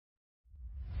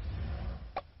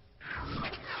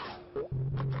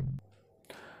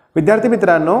विद्यार्थी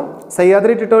मित्रांनो,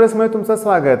 सह्याद्री ट्युटोरियल्समध्ये तुमचं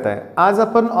स्वागत आहे। आज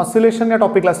आपण ऑसिलेशन या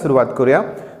टॉपिकला सुरुवात करूया।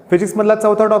 फिजिक्स मधला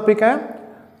चौथा टॉपिक आहे।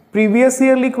 प्रीवियस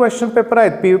इयरली क्वेश्चन पेपर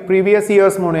आहेत, प्रीवियस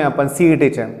इयर्स म्हणूया आपण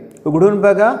सीईटीचे। उघडून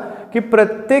बघा की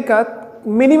प्रत्येकात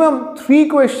मिनिमम 3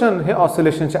 क्वेश्चन हे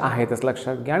ऑसिलेशनचे आहेतच,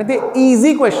 लक्षात घ्या, आणि ते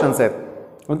इझी क्वेश्चन्स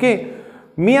आहेत। ओके,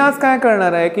 मी आज काय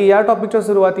करणार आहे की या टॉपिकच्या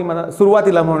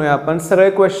सुरुवातीला म्हणूया आपण सगळे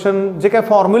क्वेश्चन जे काय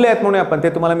फॉर्म्युले आहेत म्हणूया आपण, ते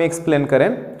तुम्हाला मी एक्सप्लेन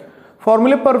करेन,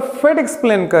 फॉर्म्युले परफेक्ट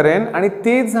एक्सप्लेन करेन, आणि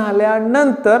ते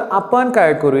झाल्यानंतर आपण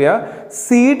काय करूया,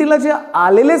 सीईटीला जे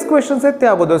आलेलेच क्वेश्चन्स आहेत ते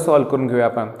अगोदर सॉल्व्ह करून घेऊया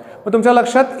आपण। मग तुमच्या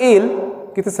लक्षात येईल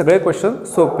की ते सगळे क्वेश्चन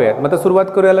सोपे आहेत। मग आता सुरुवात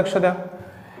करूया, लक्ष द्या।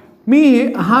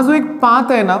 मी हा जो एक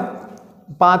पाथ आहे ना,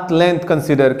 पाथ लेंथ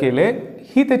कन्सिडर केले,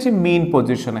 ही त्याची मीन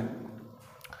पोझिशन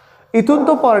आहे। इथून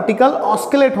तो पार्टिकल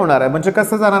ऑस्किलेट होणार आहे, म्हणजे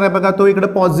कसं जाणार आहे बघा, तो इकडे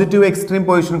पॉझिटिव्ह एक्स्ट्रीम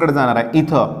पोझिशनकडे जाणार आहे,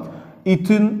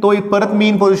 इथून तो परत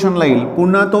मीन पोझिशनला येईल,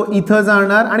 पुन्हा तो इथं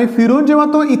जाणार, आणि फिरून जेव्हा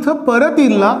तो इथं परत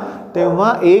येईल ना,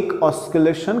 तेव्हा एक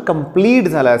ऑस्किलेशन कंप्लीट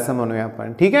झाला असं म्हणूया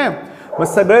आपण। ठीक आहे, मग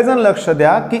सगळेजण लक्ष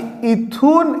द्या की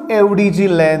इथून एवढी जी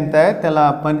लेंथ आहे त्याला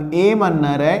आपण ए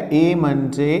म्हणणार आहे। ए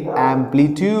म्हणजे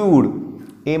एम्प्लिट्यूड।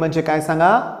 ए म्हणजे काय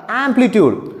सांगा,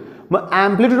 एम्प्लिट्यूड। मग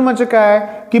एम्प्लिट्यूड म्हणजे काय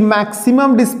की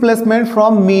maximum displacement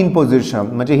from mean position,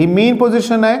 म्हणजे ही मीन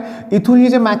पोझिशन आहे, इथून ही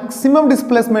जे मॅक्सिमम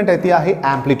डिस्प्लेसमेंट आहे ती आहे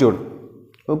एम्प्लिट्यूड।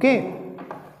 ओके,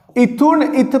 इथून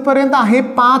इथपर्यंत आहे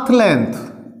पाथ लेंथ,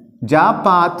 ज्या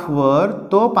पाथवर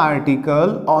तो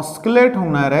पार्टिकल ऑस्किलेट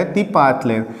होणार आहे ती पाथ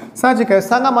लेंथ। साहजिक आहे,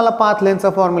 सांगा मला पाथ लेंथचा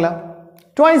फॉर्म्युला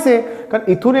ट्वाइस ए,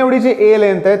 कारण इथून एवढी जी ए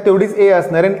लेंथ आहे तेवढीच ए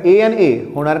असणार आहे, ए आणि ए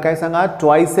होणार काय सांगा,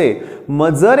 ट्वाइस ए। मग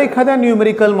जर एखाद्या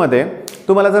न्यूमेरिकल मध्ये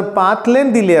तुम्हाला जर पाथ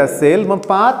लेंथ दिली असेल, मग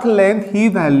पाथ लेंथ ही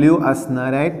व्हॅल्यू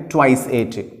असणार आहे ट्वाइस ए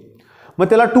ची। मग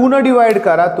त्याला 2 न डिवाइड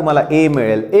करा, तुम्हाला ए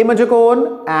मिळेल। ए म्हणजे कोण,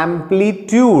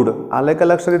 एम्प्लिट्यूड। आलं का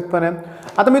लक्षात इथपर्यंत?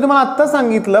 आता मी तुम्हाला आत्ता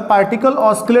सांगितलं पार्टिकल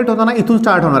ऑस्किलेट होताना इथून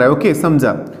स्टार्ट होणार आहे। ओके,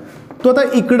 समजा तो आता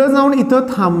इकडं जाऊन इथं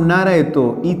थांबणार आहे,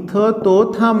 इथं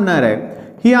तो थांबणार आहे,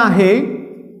 ही आहे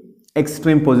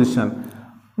एक्स्ट्रीम पोझिशन।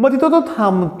 मग तिथं तो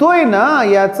थांबतोय ना,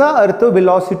 याचा अर्थ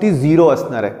वेलॉसिटी 0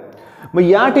 असणार आहे। मग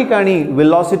या ठिकाणी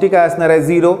वेलॉसिटी काय असणार आहे,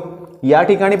 0। या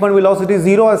ठिकाणी पण वेलॉसिटी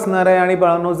 0 असणार आहे, आणि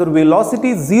बाळांनो जर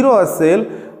वेलॉसिटी 0 असेल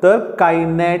तर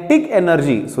कायनेटिक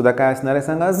एनर्जी सुद्धा काय असणार आहे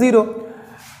सांगा, 0।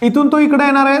 इथून तो इकडे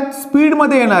येणार आहे, स्पीड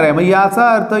मध्ये येणार आहे, मग याचा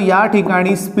अर्थ या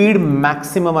ठिकाणी स्पीड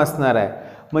मॅक्सिमम असणार आहे,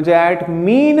 म्हणजे ॲट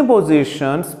मीन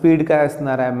पोझिशन स्पीड काय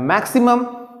असणार आहे, मॅक्सिमम,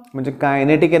 म्हणजे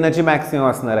कायनेटिक एनर्जी मॅक्सिमम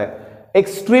असणार आहे।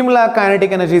 एक्स्ट्रीमला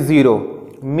kinetic energy 0,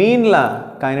 मीनला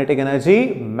kinetic energy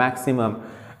maximum.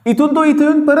 इथून तो इथे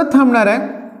येऊन परत थांबणार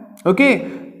आहे। ओके,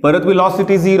 परत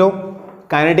वेलॉसिटी 0,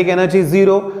 कायनेटिक एनर्जी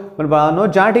 0, पण बाळांनो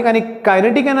ज्या ठिकाणी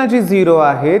कायनेटिक एनर्जी 0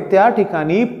 आहे त्या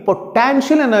ठिकाणी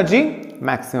पोटॅन्शियल एनर्जी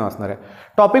मॅक्सिमम असणार आहे।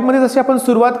 टॉपिकमध्ये जशी आपण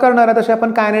सुरुवात करणार आहे तशी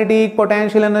आपण kinetic,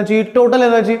 potential energy, total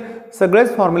energy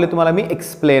सगळेच फॉर्म्युले तुम्हाला मी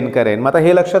एक्सप्लेन करेन। मग आता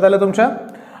हे लक्षात आलं तुमच्या?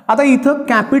 आता इथं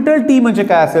कॅपिटल टी म्हणजे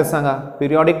काय असेल सांगा,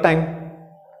 पिरियॉडिक टाइम।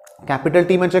 कॅपिटल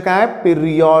टी म्हणजे काय,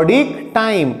 पिरियॉडिक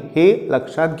टाइम, हे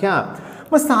लक्षात घ्या।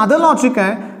 मग साधं लॉजिक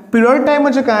आहे, पिरियड टाइम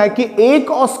म्हणजे काय की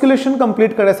एक ऑस्किलेशन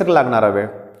कंप्लीट करण्यासाठी लागणारा वेळ,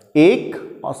 एक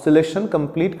ऑस्किलेशन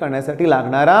कंप्लीट करण्यासाठी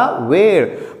लागणारा वेळ।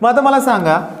 मग आता मला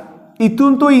सांगा,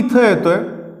 इथून तो इथं येतोय,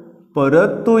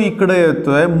 परत तो इकडे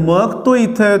येतोय, मग तो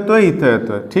इथं येतोय, इथं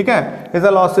येतोय, ठीक आहे, हे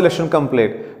झालं ऑस्किलेशन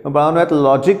कंप्लीट। मग बाळांनो यात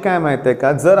लॉजिक काय माहिती आहे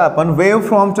का, जर आपण वेव्ह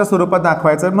फॉर्मच्या स्वरूपात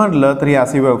दाखवायचं म्हणलं तर ही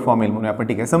अशी वेव्ह फॉर्म येईल म्हणून आपण।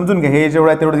 ठीक आहे, समजून घ्या, हे जेवढं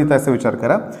आहे तेवढं तिथं असं विचार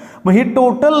करा। मग ही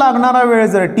टोटल लागणारा वेळ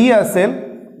जर टी असेल,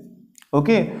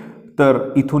 ओके, तर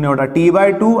इथून एवढा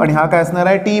t/2, आणि हा काय असणार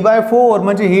आहे t/4,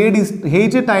 म्हणजे हे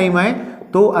जे टाइम आहे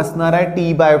तो असणार आहे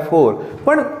t/4।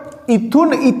 पण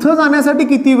इथून इथं जाण्यासाठी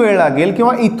किती वेळ लागेल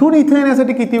किंवा इथून इथे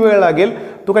येण्यासाठी किती वेळ लागेल,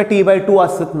 तो काय t/2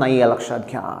 असत नाही आहे, लक्षात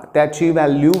घ्या, त्याची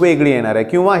व्हॅल्यू वेगळी येणार आहे,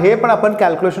 किंवा हे पण आपण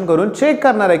कॅल्क्युलेशन करून चेक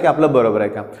करणार आहे की आपलं बरोबर आहे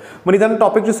का। मग इथं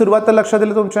टॉपिकची सुरुवात तर लक्षात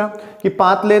दिली तुमच्या की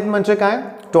पाथ लेंथ म्हणजे काय,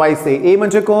 ट्वाइस ए। ए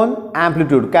म्हणजे कोण,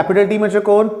 एम्प्लिट्यूड। कॅपिटल टी म्हणजे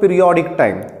कोण, पिरियॉडिक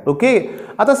टाइम। ओके,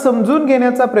 आता समजून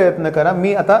घेण्याचा प्रयत्न करा।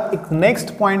 मी आता एक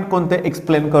नेक्स्ट पॉइंट कोणते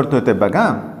एक्सप्लेन करतोय ते बघा,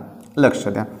 लक्ष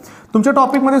द्या। तुमच्या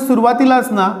टॉपिकमध्ये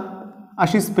सुरुवातीलाच ना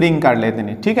अशी स्प्रिंग काढली आहे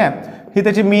त्यांनी, ठीक आहे, ही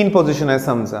त्याची मीन पोझिशन आहे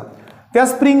समजा। त्या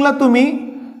स्प्रिंगला तुम्ही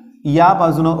या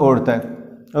बाजूनं ओढताय,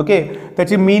 ओके,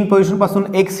 त्याची मीन पोझिशन पासून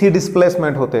एक्स ही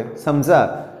डिस्प्लेसमेंट होते समजा।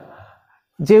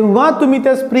 जेव्हा तुम्ही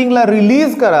त्या स्प्रिंगला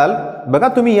रिलीज कराल, बघा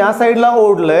तुम्ही या साईडला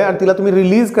ओढलंय आणि तिला तुम्ही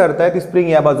रिलीज करताय, ती स्प्रिंग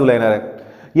या बाजूला येणार आहे,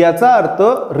 याचा अर्थ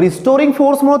रिस्टोरिंग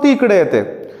फोर्समुळे ती इकडे येते,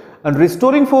 आणि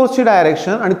रिस्टोरिंग फोर्सची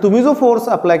डायरेक्शन आणि तुम्ही जो फोर्स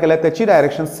अप्लाय केलाय त्याची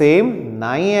डायरेक्शन सेम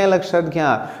नाही आहे, लक्षात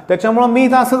घ्या। त्याच्यामुळे मी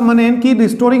इथं असं म्हणेन की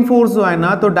रिस्टोरिंग फोर्स जो आहे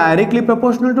ना तो directly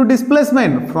proportional to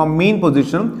displacement from mean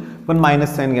position पण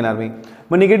मायनस साईन घेणार मी.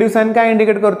 मग निगेटिव्ह साईन काय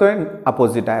इंडिकेट करतोय?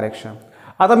 Opposite direction.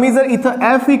 आता मी जर इथं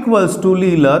एफ इक्वल्स टू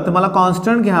लिहिलं तर मला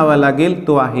कॉन्स्टंट घ्यावा लागेल,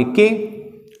 तो आहे के.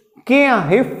 के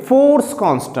आहे फोर्स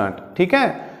कॉन्स्टंट. ठीक आहे,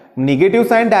 निगेटिव्ह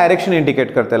साईन डायरेक्शन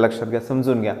इंडिकेट करते, लक्षात घ्या,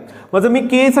 समजून घ्या. मग जर मी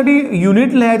के साठी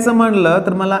युनिट लिहायचं म्हणलं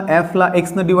तर मला एफ ला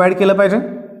एक्स न डिवाइड केलं पाहिजे.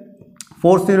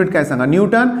 फोर्स युनिट काय सांगा?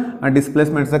 न्यूटन. आणि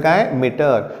डिस्प्लेसमेंटचं काय?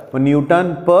 मीटर. मग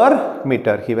न्यूटन पर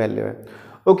मीटर ही व्हॅल्यू आहे.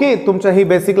 ओके, तुमच्या ही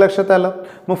बेसिक लक्षात आलं.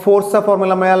 मग फोर्सचा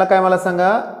फॉर्म्युला मिळाला काय मला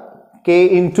सांगा? के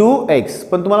इंटू एक्स.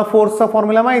 पण तुम्हाला फोर्सचा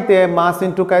फॉर्म्युला माहिती आहे, मास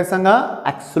इंटू काय सांगा?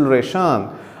 ॲक्सिलरेशन.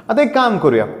 आता एक काम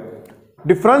करूया,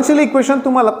 डिफरन्शियल इक्वेशन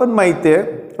तुम्हाला पण माहिती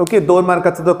आहे. ओके, 2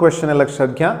 मार्काचा जो क्वेश्चन आहे, लक्षात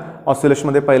घ्या,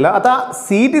 ऑसिलेशनमध्ये पहिला. आता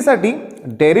सीईटी साठी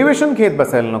डेरिवेशन घेत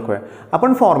बसायला नको आहे,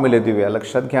 आपण फॉर्म्युले देऊया.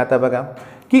 लक्षात घ्या आता बघा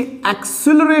की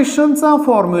ॲक्सिलरेशनचा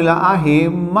फॉर्म्युला आहे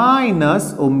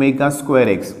मायनस ओमेगा स्क्वेअर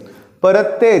एक्स. परत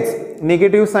तेच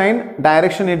निगेटिव्ह साईन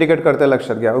डायरेक्शन इंडिकेट करते,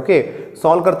 लक्षात घ्या. ओके,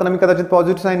 सॉल्व करताना मी कदाचित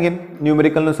पॉझिटिव्ह साईन घेईन,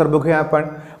 न्यूमेरिकलनुसार बघूया आपण.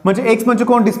 म्हणजे एक्स म्हणजे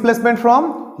कोण? Displacement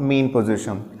from mean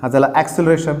position. हा झाला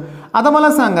ॲक्सिलरेशन. आता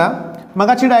मला सांगा,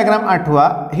 मगाची डायग्राम आठवा,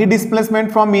 ही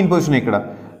डिस्प्लेसमेंट फ्रॉम मीन पोझिशन इकडं.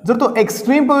 जर तो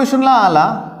एक्स्ट्रीम पोझिशनला आला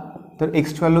तर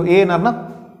एक्सची व्हॅल्यू ए येणार ना,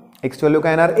 एक्सची व्हॅल्यू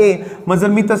काय येणार? ए. मग जर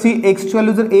मी तशी एक्सची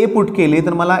व्हॅल्यू जर ए पुट केली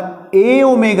तर मला ए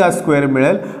ओमेगा स्क्वेअर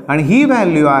मिळेल आणि ही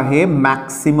व्हॅल्यू आहे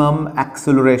मॅक्सिमम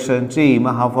ॲक्सिलरेशनची.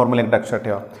 मग हा फॉर्म्युला एक लक्षात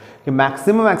ठेवा की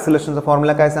मॅक्सिमम ॲक्सिलरेशनचा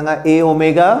फॉर्म्युला काय सांगा? ए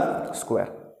ओमेगा स्क्वेअर.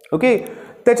 ओके,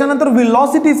 त्याच्यानंतर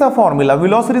व्हेलॉसिटीचा फॉर्म्युला.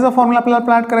 व्हेलॉसिटीचा फॉर्म्युला आपल्याला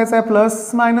प्लॉट करायचा आहे plus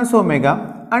minus omega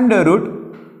under route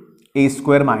ए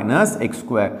square minus x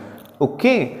square.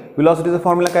 Okay, व्हेलॉसिटीचा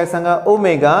formula काय सांगा?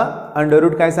 ओमेगा अंडर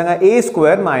रूट काय सांगा? ए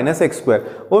square minus x square.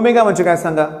 Omega म्हणजे काय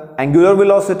सांगा? Angular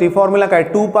velocity. फॉर्म्युला काय?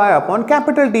 2 pi upon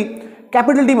capital T.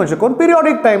 Capital T म्हणजे कोण?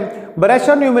 Periodic time.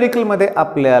 बऱ्याचशा न्यूमेरिकलमध्ये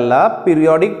आपल्याला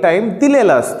पिरियॉडिक टाइम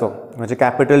दिलेला असतो, म्हणजे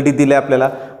कॅपिटल टी दिले आपल्याला.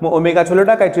 मग ओमेगाची व्हॅल्यू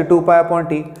टाकायची 2 पाय अपॉन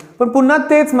टी. पण पुन्हा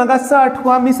तेच मगाचं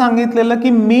आठवा, मी सांगितलेलं की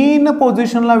मीन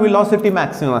पोझिशनला व्हेलॉसिटी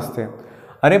मॅक्सिमम असते.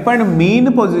 अरे पण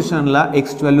मीन पोझिशनला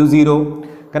एक्सची व्हॅल्यू 0,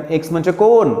 कारण एक्स म्हणजे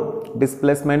कोण?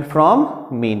 Displacement from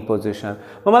mean position.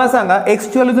 मग मला सांगा,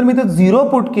 एक्सची व्हॅल्यू जर मी इथं 0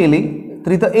 पुट केली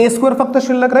तर इथं ए स्क्वेअर फक्त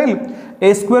शिल्लक राहील.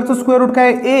 ए स्क्वेअरचं स्क्वेअर रूट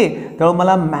काय? ए. त्यामुळे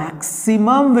मला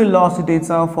मॅक्सिमम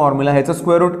व्हेलॉसिटीचा फॉर्म्युला, ह्याचं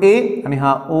स्क्वेअर रूट ए आणि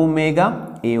हा ओमेगा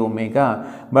ए ओमेगा.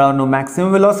 बरोबर, मॅक्सिमम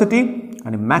व्हेलॉसिटी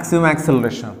आणि मॅक्सिमम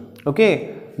ॲक्सेलरेशन. ओके,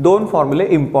 2 फॉर्म्युले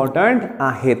इम्पॉर्टंट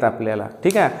आहेत आपल्याला.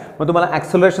 ठीक आहे, मग तुम्हाला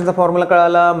ॲक्सेलरेशनचा फॉर्म्युला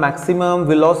कळाला, मॅक्सिमम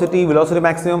व्हेलॉसिटी, व्हेलॉसिटी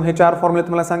मॅक्सिमम, हे 4 फॉर्म्युले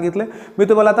तुम्हाला सांगितले. मी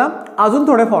तुम्हाला आता अजून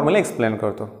थोडे फॉर्म्युले एक्सप्लेन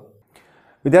करतो.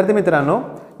 विद्यार्थी मित्रांनो,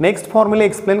 नेक्स्ट फॉर्म्युले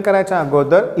एक्सप्लेन करायच्या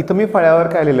अगोदर इथं मी फळ्यावर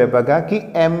काय लिहिलंय बघा की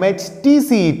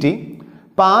MHT-CET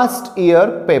पास्ट इयर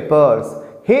पेपर्स.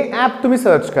 हे ॲप तुम्ही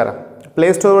सर्च करा,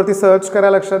 प्ले स्टोअरवरती सर्च करा.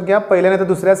 लक्षात घ्या, पहिल्या नाही तर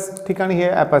दुसऱ्याच ठिकाणी हे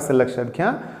ॲप असेल, लक्षात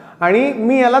घ्या. आणि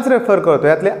मी यालाच रेफर करतो.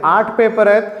 यातले 8 पेपर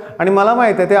आहेत आणि मला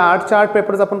माहिती आहे ते 8च्या 8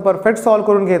 पेपर्स आपण परफेक्ट सॉल्व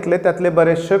करून घेतले. त्यातले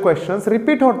बरेचसे क्वेश्चन्स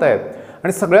रिपीट होत आहेत.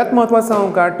 आणि सगळ्यात महत्त्वाचं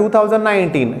सांगू का,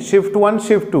 2019 शिफ्ट 1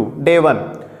 शिफ्ट 2 डे 1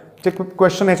 चे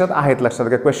क्वेश्चन ह्याच्यात आहेत, लक्षात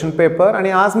घ्या, क्वेश्चन पेपर. आणि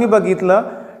आज मी बघितलं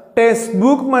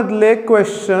टेक्स्टबुकमधले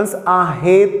क्वेश्चन्स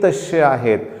आहेत तसे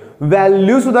आहेत,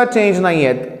 व्हॅल्यू सुद्धा चेंज नाही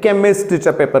आहेत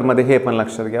केमिस्ट्रीच्या पेपरमध्ये, हे पण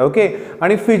लक्षात घ्या. ओके,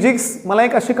 आणि फिजिक्स, मला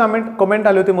एक अशी कमेंट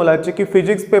आली होती मुलाची की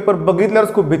फिजिक्स पेपर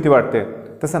बघितल्यावरच खूप भीती वाटते.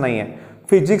 तसं नाही आहे,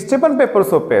 फिजिक्सचे पण पेपर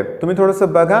सोपे आहेत, तुम्ही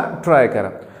थोडंसं बघा, ट्राय करा.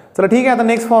 चला ठीक आहे, आता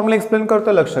नेक्स्ट फॉर्म्युला एक्सप्लेन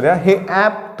करतो. लक्ष द्या, हे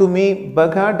ॲप तुम्ही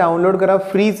बघा, डाउनलोड करा,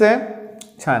 फ्रीच आहे,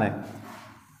 छान आहे.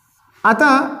 आता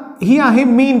ही आहे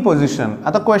मीन पोझिशन.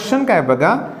 आता क्वेश्चन काय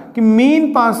बघा की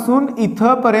मीन पासून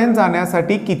इथंपर्यंत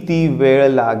जाण्यासाठी किती वेळ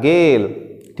लागेल.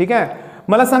 ठीक आहे,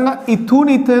 मला सांगा, इथून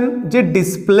इथं जे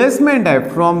डिस्प्लेसमेंट आहे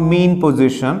फ्रॉम मीन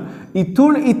पोझिशन,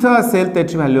 इथून इथं असेल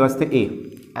त्याची व्हॅल्यू असते ए.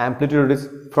 ॲम्प्लिट्यूड इज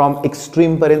फ्रॉम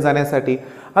एक्स्ट्रीम पर्यंत जाण्यासाठी.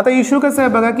 आता इश्यू कसं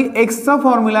आहे बघा की एक्सचा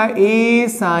फॉर्म्युला ए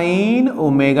साइन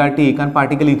ओमेगा टी, कारण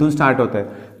पार्टिकल इथून स्टार्ट होत आहे.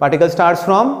 Particle start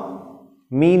from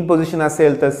mean position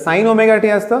असेल तर साइन ओमेगा टी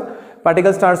असतं,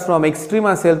 पार्टिकल स्टार्ट फ्रॉम एक्स्ट्रीम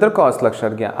असेल तर कॉस.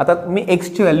 लक्षात घ्या, आता मी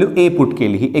एक्सची व्हॅल्यू ए पुट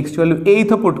केली, ही एक्सची व्हॅल्यू ए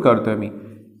इथं पुट करतोय मी,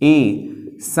 ए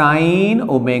साइन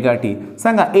ओमेगा टी.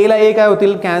 सांगा, ए ला ए काय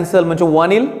होतील? कॅन्सल, म्हणजे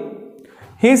 1 येईल.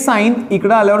 हे साइन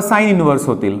इकडं आल्यावर साइन इनवर्स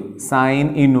होतील, साइन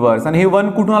इनवर्स. आणि हे 1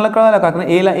 कुठून आलं कळालं का? कारण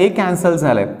ए ला ए कॅन्सल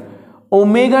झालंय.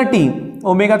 ओमेगा टी,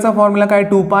 ओमेगाचा फॉर्म्युला काय?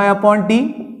 2 पाय अपॉन टी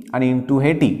आणि इंटू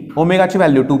हे T. ओमेगाची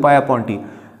value 2 pi upon T.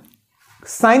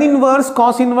 Sine inverse,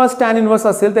 cos inverse, tan inverse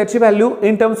असेल त्याची value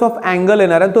in terms of angle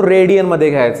येणार आहे, तो रेडियन मध्ये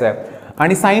घ्यायचा आहे.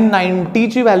 आणि साइन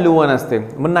 90ची व्हॅल्यू 1 असते.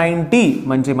 मग 90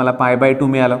 म्हणजे मला पाय बाय 2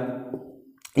 मिळालं,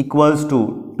 equals to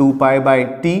 2 pi by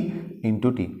T into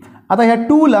T. आता ह्या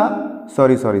 2ला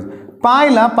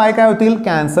पायला पाय काय होतील?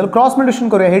 कॅन्सल, क्रॉस मल्टिप्लिकेशन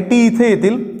करूया, हे टी इथे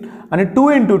येतील आणि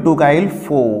 2 × 2 काय येईल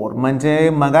 4. म्हणजे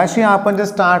मगाशी आपण जे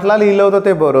स्टार्टला लिहिलं होतं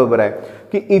ते बरोबर आहे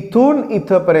की इथून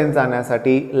इथपर्यंत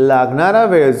जाण्यासाठी लागणारा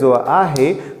वेळ जो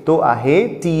आहे तो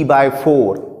आहे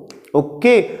T/4.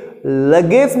 ओके,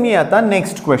 लगेच मी आता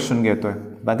नेक्स्ट क्वेश्चन घेतोय.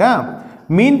 बघा,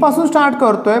 मीन पासून स्टार्ट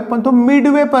करतोय पण तो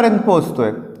मिडवे पर्यंत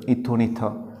पोहोचतोय. इथून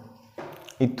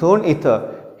इथं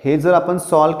हे जर आपण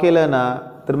सॉल्व केलं ना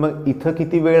तर मग इथं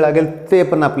किती वेळ लागेल ते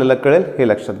पण आपल्याला कळेल. हे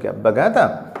लक्षात घ्या. बघा, आता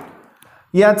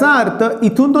याचा अर्थ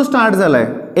इथून तो स्टार्ट झालाय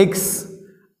x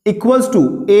इक्वल्स टू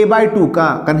a/2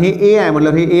 का, कारण हे a आहे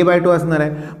म्हटलं हे a/2 असणार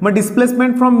आहे. मग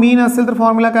डिस्प्लेसमेंट फ्रॉम मीन असेल तर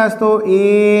फॉर्म्युला काय असतो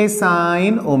a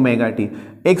sin ωt.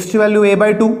 x ची value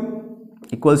a/2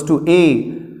 equals to a.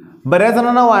 बऱ्याच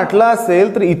जणांना वाटलं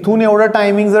असेल तर इथून एवढं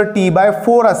टायमिंग जर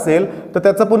T/4 असेल तर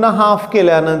त्याचं पुन्हा हाफ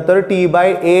केल्यानंतर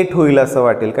T/8 होईल असं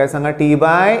वाटेल. काय सांगा,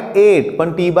 T/8.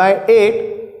 पण T/8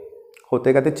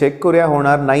 होते का ते चेक करूया.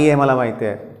 होणार नाही आहे मला माहिती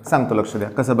आहे, सांगतो, लक्ष द्या.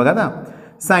 कसं बघा ना,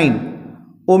 साइन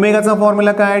ओमेगाचा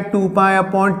फॉर्म्युला काय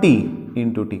 2π/T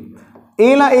 × T.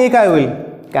 ए ला ए काय होईल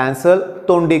कॅन्सल,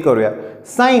 तोंडी करूया.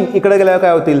 साइन इकडे गेल्यावर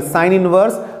काय होतील साइन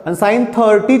इनवर्स, आणि साइन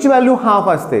 30 ची व्हॅल्यू हाफ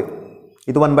असते.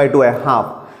 इथं 1/2 आहे हाफ,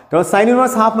 तेव्हा साइन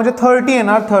इनवर्स हाफ म्हणजे 30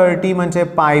 येणार. 30 म्हणजे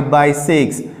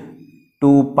π/6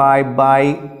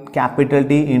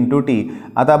 2π/T × T.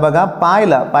 आता बघा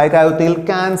पायला पाय काय होतील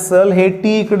कॅन्सल, हे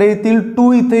टी इकडे येतील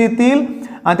 2 इथे येतील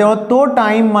आणि तेव्हा तो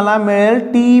टाइम मला मिळेल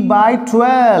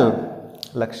T/12.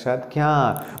 लक्षात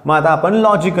घ्या. मग आता आपण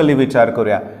लॉजिकली विचार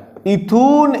करूया.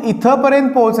 इथून इथपर्यंत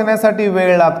पोहोचण्यासाठी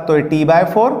वेळ लागतोय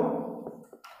T/4.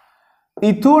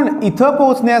 इथून इथं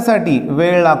पोहोचण्यासाठी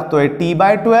वेळ लागतोय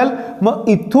T/12. मग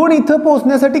इथून इथं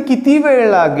पोहोचण्यासाठी किती वेळ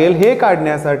लागेल हे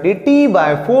काढण्यासाठी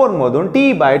T/4 मधून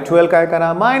T/12 काय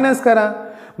करा मायनस करा.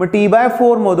 मग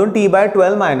T/4 मधून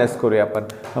T/12 मायनस करूया आपण.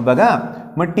 मग बघा,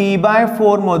 मग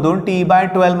T/4 मधून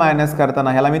T/12 मायनस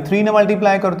करताना ह्याला मी 3 ने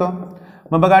मल्टिप्लाय करतो.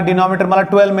 मग बघा डिनॉमिनेटर मला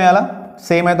 12 मिळाला,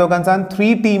 सेम आहे दोघांचा.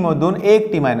 3t मधून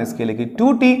 1t मायनस केले की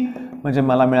 2t, म्हणजे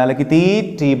मला मिळालं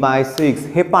किती T/6.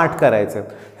 हे पाठ करायचं.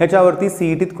 ह्याच्यावरती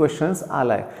सीईटीत क्वेश्चन्स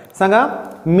आलाय. सांगा,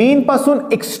 मीन पासून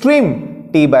एक्स्ट्रीम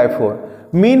T/4,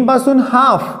 मीन पासून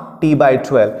हाफ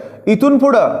T/12, इथून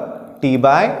पुढं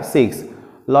T/6.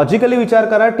 लॉजिकली विचार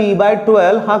करा,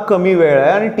 T/12 हा कमी वेळ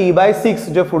आहे आणि T/6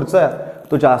 जे पुढचा आहे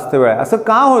तो जास्त वेळ आहे. असं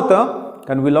का होतं,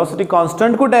 कारण व्हेलॉसिटी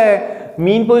कॉन्स्टंट कुठे आहे,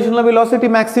 मीन पोझिशनला व्हेलॉसिटी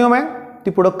मॅक्सिमम आहे,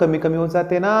 ती पुढं कमी कमी होत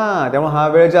जाते ना, त्यामुळे हा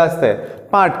वेळ जास्त आहे.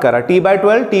 पाठ करा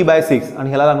T/12 T/6 आणि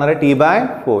ह्याला लागणार आहे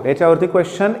T/4. याच्यावरती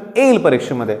क्वेश्चन येईल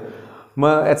परीक्षेमध्ये.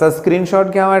 मग याचा स्क्रीनशॉट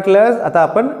घ्या वाटल्यास. आता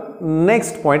आपण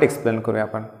नेक्स्ट पॉईंट एक्सप्लेन करूया.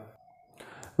 आपण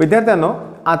विद्यार्थ्यांनो,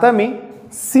 आता मी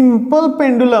सिंपल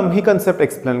पेंडुलम ही कन्सेप्ट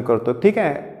एक्सप्लेन करतो. ठीक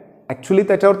आहे, ॲक्च्युली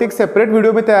त्याच्यावरती एक सेपरेट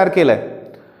व्हिडिओ मी तयार केला आहे,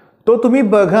 तो तुम्ही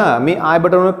बघा. मी आय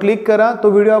बटनवर क्लिक करा, तो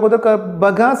व्हिडिओ अगोदर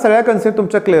बघा, सगळ्या कन्सेप्ट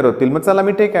तुमच्या क्लिअर होतील. मग चला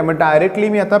मी ठीक आहे, मग डायरेक्टली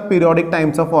मी आता पिरियॉडिक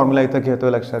टाइमचा फॉर्म्युला इथं घेतोय.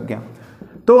 लक्षात घ्या,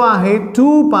 तो आहे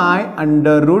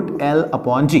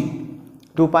 2π√L/G.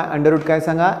 2π√ काय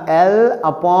सांगा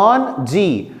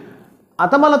L/G.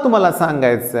 आता मला तुम्हाला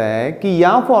सांगायचं आहे की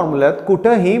या फॉर्म्युल्यात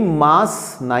कुठंही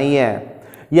मास नाही आहे.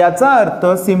 याचा अर्थ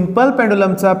सिंपल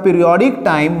पेंडुलमचा पिरियॉडिक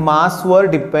टाइम मासवर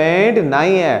डिपेंड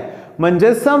नाही आहे.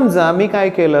 म्हणजे समजा मी काय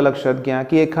केलं लक्षात घ्या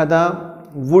की एखादा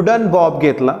वुडन बॉब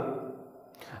घेतला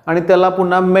आणि त्याला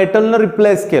पुन्हा मेटलनं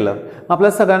रिप्लेस केलं.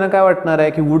 आपल्या सगळ्यांना काय वाटणार आहे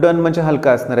की वुडन म्हणजे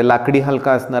हलका असणार आहे, लाकडी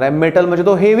हलका असणार आहे, मेटल म्हणजे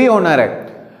तो हेवी होणार आहे.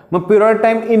 मग पिरियड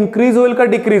टाइम इन्क्रीज होईल का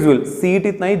डिक्रीज होईल.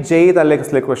 सीईटीत नाही, जेईत आले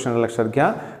कसले क्वेश्चन लक्षात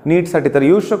घ्या, नीटसाठी तर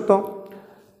येऊ शकतो.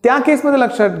 त्या केसमध्ये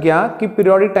लक्षात घ्या की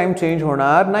पिरियॉडिक टाइम चेंज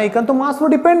होणार नाही, कारण तो मासवर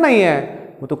डिपेंड नाही आहे.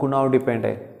 मग तो कुणावर डिपेंड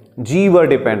आहे, जीवर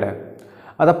डिपेंड आहे.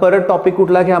 आता परत टॉपिक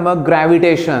कुठला घ्या मग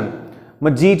ग्रॅव्हिटेशन.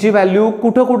 मग जीची व्हॅल्यू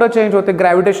कुठं कुठं चेंज होते,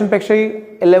 ग्रॅव्हिटेशनपेक्षाही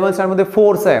 11th स्टँडर्डमध्ये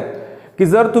फोर्स आहे की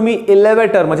जर तुम्ही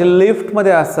एलिव्हेटर म्हणजे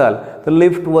लिफ्टमध्ये असाल तर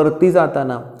लिफ्ट वरती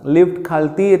जाताना, लिफ्ट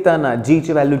खालती येताना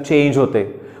जीची व्हॅल्यू चेंज होते.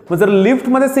 मग जर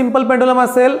लिफ्टमध्ये सिंपल पेंडुलम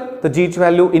असेल तर जीची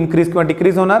व्हॅल्यू इन्क्रीज किंवा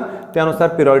डिक्रीज होणार, त्यानुसार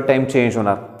पिरियड टाइम चेंज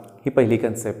होणार. ही पहिली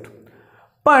कन्सेप्ट.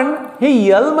 पण हे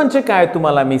यल म्हणजे काय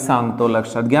तुम्हाला मी सांगतो,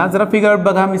 लक्षात घ्या. जरा फिगर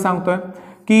बघा, मी सांगतोय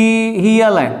की ही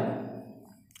यल आहे,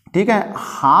 ठीक आहे,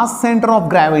 हा सेंटर ऑफ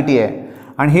ग्रॅव्हिटी आहे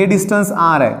आणि हे डिस्टन्स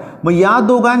आर आहे. मग या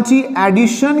दोघांची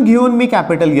ॲडिशन घेऊन मी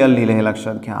कॅपिटल यल लिहिले, हे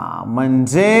लक्षात घ्या.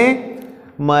 म्हणजे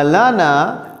मला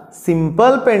ना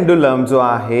सिंपल पेंडुलम जो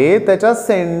आहे त्याच्या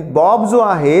बॉब जो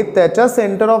आहे त्याच्या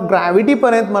सेंटर ऑफ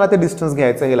ग्रॅव्हिटीपर्यंत मला ते डिस्टन्स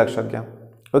घ्यायचं, हे लक्षात घ्या.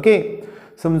 ओके,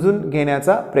 समजून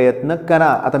घेण्याचा प्रयत्न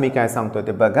करा. आता मी काय सांगतोय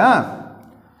ते बघा.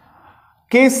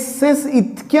 केसेस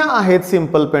इतक्या आहेत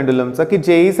सिंपल पेंडुलमचा की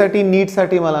जेईसाठी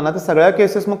नीटसाठी मला ना तर सगळ्या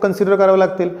केसेस मग कन्सिडर करावं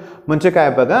लागतील. म्हणजे काय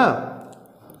बघा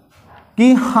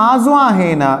की हा जो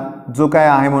आहे ना, जो काय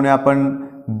आहे म्हणूया आपण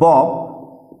बॉब,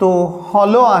 तो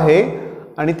हॉलो आहे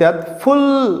आणि त्यात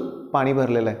फुल पाणी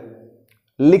भरलेलं आहे,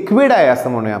 लिक्विड आहे असं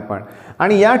म्हणूया आपण.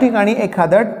 आणि या ठिकाणी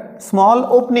एखादा स्मॉल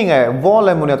ओपनिंग आहे, वॉल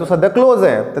आहे म्हणूया, तो सध्या क्लोज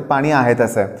आहे, त्यात पाणी आहे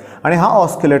तसं आहे आणि हा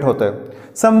ऑस्किलेट होतोय.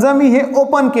 समजा मी हे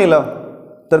ओपन केलं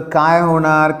तर काय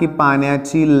होणार की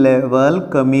पाण्याची लेवल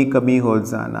कमी कमी होत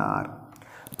जाणार,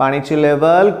 पाण्याची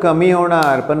लेवल कमी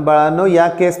होणार. पण बाळांनो या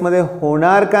केसमध्ये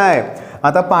होणार काय,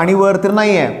 आता पाणी वर तर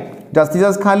नाही आहे, जास्तीत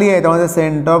जास्त खाली आहे, त्यामुळे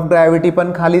सेंटर ऑफ ग्रॅव्हिटी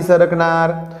पण खाली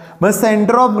सरकणार. मग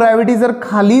सेंटर ऑफ ग्रॅव्हिटी जर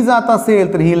खाली जात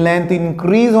असेल तर ही लेंथ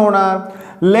इन्क्रीज होणार,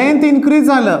 लेंथ इन्क्रीज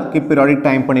झालं की पिरियॉडिक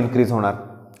टाइम पण इन्क्रीज होणार.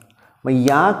 मग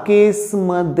या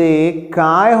केसमध्ये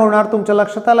काय होणार तुमच्या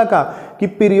लक्षात आलं का की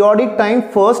पिरियॉडिक टाइम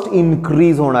फर्स्ट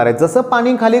इन्क्रीज होणार आहे. जसं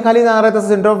पाणी खाली खाली जाणार आहे तसं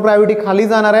सेंटर ऑफ ग्रॅव्हिटी खाली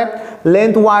जाणार आहे,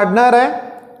 लेंथ वाढणार आहे,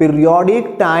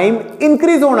 पिरियॉडिक टाइम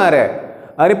इन्क्रीज होणार आहे.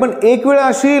 अरे पण एक वेळ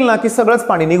अशी येईल ना की सगळंच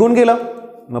पाणी निघून गेलं,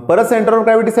 मग परत सेंटर ऑफ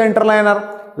ग्रॅव्हिटी सेंटरला येणार,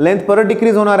 लेंथ परत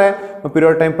डिक्रीज होणार आहे, मग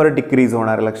पिरियड टाइम परत डिक्रीज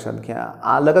होणार आहे. लक्षात घ्या.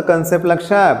 आलं का कन्सेप्ट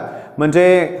लक्षात.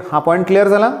 म्हणजे हा पॉईंट क्लिअर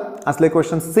झाला. असले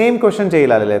क्वेश्चन सेम क्वेश्चन जे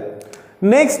येईल आलेले आहेत.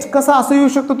 नेक्स्ट कसं असं येऊ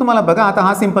शकतो तुम्हाला बघा. आता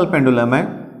हा सिंपल पेंडुलम आहे,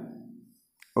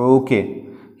 ओके,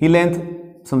 ही लेंथ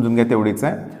समजून घ्या तेवढीच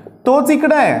आहे, तोच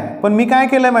इकडे आहे, पण मी काय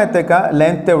केलंय माहिती आहे का,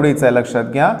 लेंथ तेवढीच आहे. लक्षात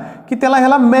घ्या की त्याला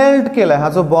ह्याला मेल्ट केलंय, हा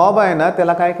जो बॉब आहे ना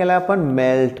त्याला काय केलंय आपण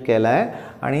मेल्ट केलंय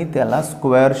आणि त्याला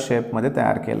स्क्वेअर शेपमध्ये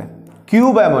तयार केलंय.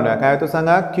 क्यूब आहे म्हणूया, काय तो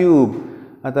सांगा, क्यूब.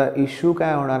 आता इश्यू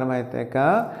काय होणार माहिती आहे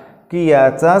का की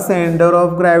याचा सेंटर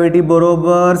ऑफ ग्रॅव्हिटी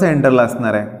बरोबर सेंटरला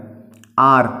असणार आहे,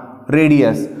 आर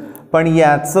रेडियस, पण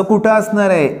याचं कुठं असणार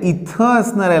आहे, इथं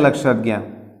असणार आहे. लक्षात घ्या.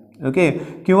 ओके,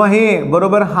 किंवा हे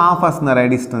बरोबर हाफ असणार आहे,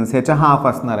 डिस्टन्स ह्याच्या हाफ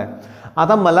असणार आहे.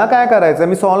 आता मला काय करायचं,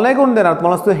 मी सॉल्व नाही करून देणार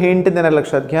तुम्हाला, तो हिंट देणार.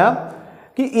 लक्षात घ्या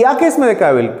की या केसमध्ये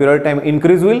काय होईल, पिरियड टाइम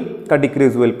इन्क्रीज होईल का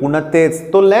डिक्रीज होईल. पुन्हा तेच,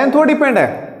 तो लेंथवर डिपेंड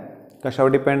आहे. कशावर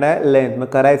डिपेंड आहे, लेंथ. मग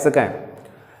करायचं काय,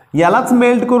 यालाच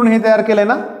मेल्ट करून हे तयार केलंय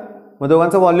ना, मग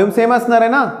दोघांचा व्हॉल्यूम सेम असणार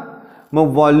आहे ना. मग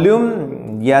व्हॉल्यूम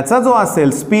याचा जो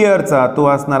असेल स्पिअरचा तो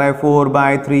असणार आहे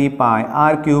 4/3 पाय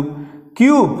R cube,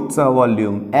 क्यूबचा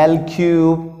volume L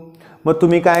cube. मग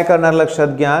तुम्ही काय करणार लक्षात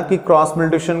घ्या की क्रॉस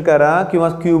मल्टिप्लिकेशन करा किंवा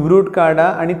क्यूब रूट काढा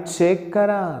आणि चेक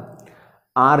करा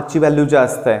आरची व्हॅल्यू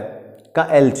जास्त आहे का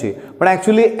एलची. पण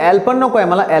ॲक्च्युली एल पण नको आहे,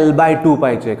 मला L/2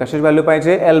 पाहिजे. कशाची व्हॅल्यू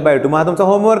पाहिजे, L/2. मग हा तुमचा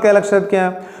होमवर्क आहे. लक्षात घ्या.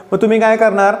 मग तुम्ही काय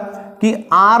करणार की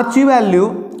आरची व्हॅल्यू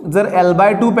जर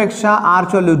L/2 पेक्षा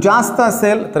आरची व्हॅल्यू जास्त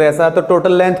असेल तर याचा अर्थ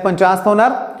टोटल लेंथ पण जास्त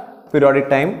होणार, पिरियॉडिक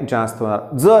टाइम जास्त होणार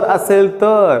जर असेल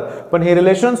तर. पण हे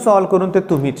रिलेशन सॉल्व करून ते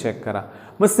तुम्ही चेक करा.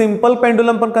 मग सिंपल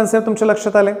पेंडुलम पण कन्सेप्ट तुमच्या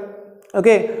लक्षात आले.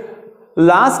 ओके,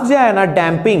 लास्ट जे आहे ना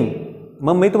डॅम्पिंग,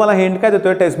 मग मी तुम्हाला हिंट काय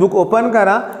देतोय, टेक्स्टबुक ओपन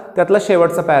करा, त्यातला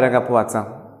शेवटचा पॅराग्राफ वाचा.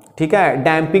 ठीक आहे.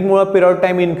 डॅम्पिंगमुळे पिरियड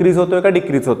टाइम इन्क्रीज होतोय का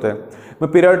डिक्रीज होतोय. मग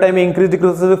पिरियड टाइम इन्क्रीज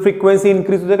डिक्रीज होतोय, फ्रिक्वेन्सी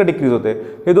इन्क्रीज होते का डिक्रीज होते,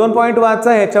 हे 2 पॉईंट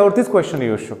वाचा, ह्याच्यावरतीच क्वेश्चन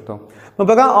येऊ शकतो. मग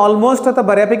बघा ऑलमोस्ट आता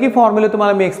बऱ्यापैकी फॉर्म्युले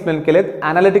तुम्हाला मी एक्सप्लेन केलेत.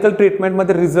 अनालिटिकल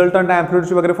ट्रीटमेंटमध्ये रिझल्टंट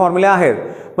अँप्लिट्यूडचे वगैरे फॉर्म्युले आहेत,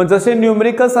 पण जसे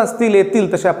न्यूमेरिकल्स असतील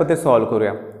येतील तसे आपण ते सॉल्व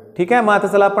करूया. ठीक आहे. मग आता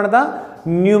चला आपण आता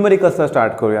न्यूमेरिकल्सला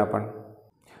स्टार्ट करूया आपण.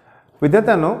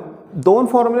 विद्यार्थ्यांनो 2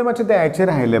 फॉर्म्युले माझे द्यायचे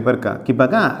राहिले बरं का, की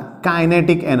बघा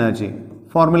कायनेटिक एनर्जी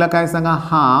फॉर्म्युला काय सांगा,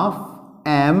 हाफ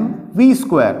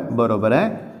mv² बरोबर आहे.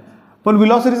 पण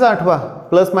व्हिलॉसिटीचा आठवा,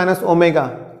 plus minus omega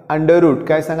under route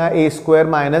काय सांगा a²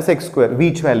 - x²,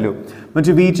 व्हीची व्हॅल्यू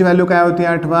म्हणजे व्हीची व्हॅल्यू काय होती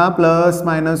आठवा, plus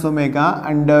minus omega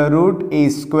under route a²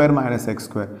 -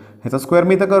 x². ह्याचा स्क्वेअर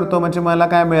मी तर करतो म्हणजे मला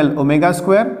काय मिळेल,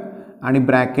 ओमेगा² आणि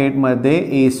ब्रॅकेटमध्ये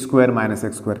a² -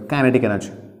 x². Kinetic energy.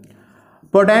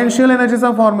 Potential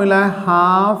एनर्जीचा formula आहे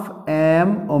हाफ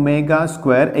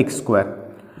mω² x².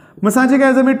 मग साहजिक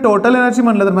आहे जर मी टोटल एनर्जी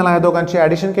म्हटलं तर मला ह्या दोघांची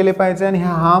ॲडिशन केली पाहिजे आणि ह्या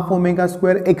हाफ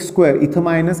ओमेगा² x² इथं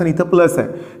मायनस आणि इथं प्लस आहे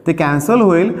ते कॅन्सल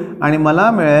होईल आणि मला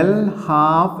मिळेल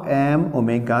हाफ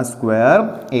mω²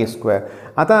 a².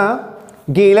 आता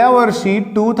गेल्या वर्षी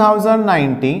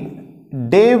 2019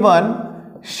 डे 1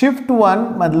 शिफ्ट 1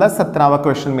 मधला 17वा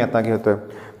क्वेश्चन मी आता घेतोय.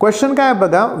 क्वेश्चन काय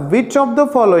बघा, which of the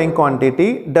following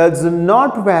quantity does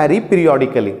not vary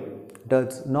पिरियॉडिकली.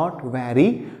 Does not vary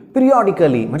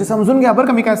पिरियॉडिकली म्हणजे समजून घ्या बरं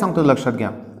का मी काय सांगतो, लक्षात घ्या.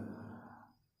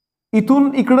 इथून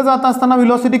इकडे जात असताना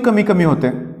व्हेलॉसिटी कमी कमी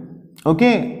होते,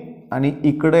 ओके, आणि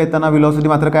इकडे येताना व्हेलॉसिटी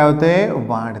मात्र काय होते,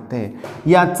 वाढते.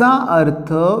 याचा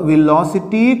अर्थ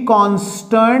व्हेलॉसिटी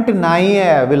कॉन्स्टंट नाही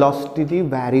आहे, व्हेलॉसिटी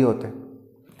व्हॅरी होते.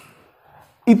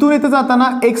 इथून इथे जाताना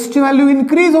एक्सची व्हॅल्यू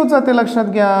इन्क्रीज होत जाते, लक्षात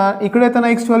घ्या. इकडे येताना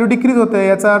एक्सची व्हॅल्यू डिक्रीज होते.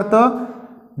 याचा अर्थ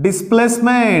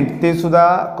डिस्प्लेसमेंट ते सुद्धा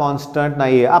कॉन्स्टंट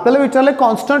नाही आहे. आपल्याला विचारलंय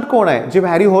कॉन्स्टंट कोण आहे, जे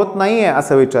व्हॅरी होत नाही आहे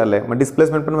असं विचारलंय. मग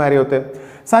डिस्प्लेसमेंट पण व्हॅरी होते.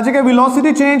 साहजिक आहे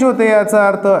व्हेलॉसिटी चेंज होते, याचा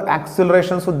अर्थ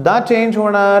ॲक्सिलरेशन सुद्धा चेंज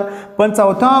होणार. पण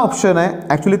चौथा ऑप्शन आहे,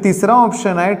 ॲक्च्युली तिसरा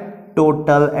ऑप्शन आहे,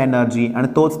 टोटल एनर्जी, आणि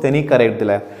तोच त्यांनी करेक्ट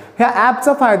दिलाय. ह्या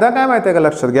ॲपचा फायदा काय माहिती आहे का,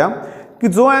 लक्षात घ्या की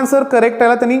जो आन्सर करेक्ट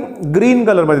आहे त्यांनी ग्रीन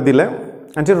कलरमध्ये दिलाय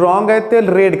आणि जे रॉंग आहे ते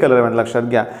रेड कलरमध्ये, लक्षात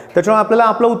घ्या. त्याच्यामुळे आपल्याला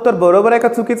आपलं उत्तर बरोबर आहे का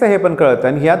चुकीचं हे पण कळतं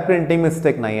आणि ह्यात प्रिंटिंग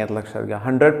मिस्टेक नाही आहेत, लक्षात घ्या.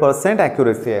 100%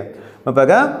 ॲक्युरेसी आहे. मग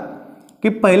बघा की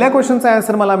पहिल्या क्वेश्चनचं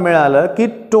आन्सर मला मिळालं की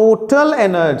टोटल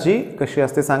एनर्जी कशी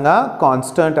असते सांगा,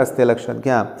 कॉन्स्टंट असते, लक्षात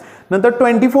घ्या. नंतर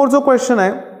 24 जो क्वेश्चन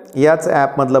आहे याच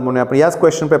ॲपमधला म्हणून आपण याच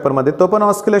क्वेश्चन पेपरमध्ये, तो पण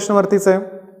ऑस्किलेशनवरतीच आहे.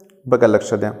 बघा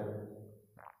लक्ष द्या,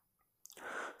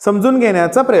 समजून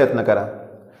घेण्याचा प्रयत्न करा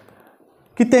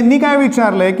की त्यांनी काय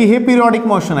विचारलंय की हे पिरियॉडिक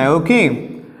मोशन आहे. ओके,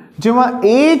 जेव्हा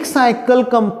एक सायकल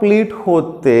कंप्लीट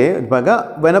होते बघा,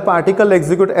 when a particle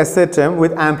execute SHM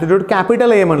with amplitude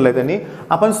capital A म्हणलंय त्यांनी,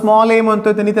 आपण स्मॉल a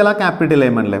म्हणतोय, त्यांनी त्याला कॅपिटल A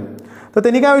म्हणलंय. तर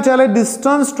त्यांनी काय विचारलंय,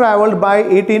 distance travelled bye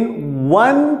it in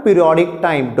 1 periodic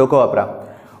time. डोकं वापरा.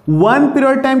 1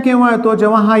 पिरियड टाइम केव्हा येतो,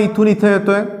 जेव्हा हा इथून इथं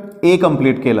येतोय A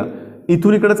कंप्लीट केलं,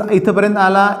 इथून इकडंच इथंपर्यंत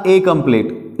आला A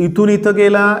कंप्लीट, इथून इथं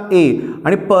गेला A,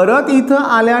 आणि परत इथं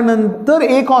आल्यानंतर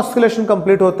एक ऑस्किलेशन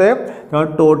कंप्लीट होते, तेव्हा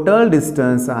टोटल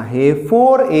डिस्टन्स आहे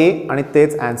 4A आणि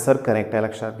तेच आन्सर करेक्ट आहे,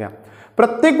 लक्षात घ्या.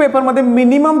 प्रत्येक पेपरमध्ये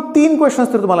मिनिमम 3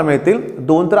 क्वेश्चन्स तर तुम्हाला मिळतील,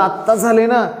 2 तर आत्ता झाले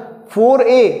ना.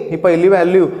 4A ही पहिली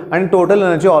व्हॅल्यू आणि total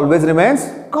energy always remains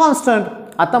constant.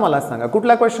 आता मला सांगा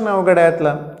कुठला क्वेश्चन अवघड आहे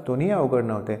यातला, दोन्ही अवघड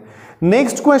नव्हते.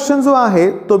 नेक्स्ट क्वेश्चन जो आहे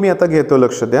तो मी आता घेतो,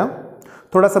 लक्ष द्या.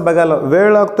 थोडासा बघायला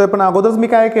वेळ लागतोय, पण अगोदरच मी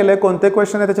काय केलंय, कोणते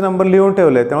क्वेश्चन आहे त्याचे नंबर लिहून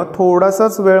ठेवले, त्यामुळे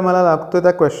थोडासाच वेळ मला लागतोय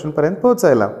त्या क्वेश्चनपर्यंत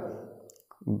पोहोचायला.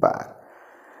 बर,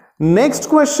 नेक्स्ट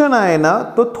क्वेश्चन आहे ना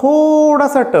तो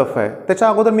थोडासा टफ आहे, त्याच्या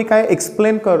अगोदर मी काय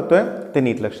एक्सप्लेन करतोय ते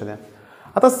नीट लक्ष द्या.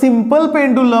 आता सिंपल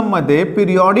पेंडुलम मध्ये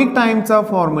पिरियॉडिक टाइमचा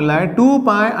फॉर्म्युला आहे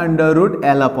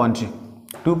 2π√L/G.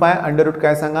 2π√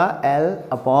 काय सांगा,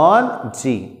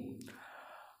 L/G.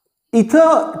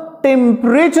 इथं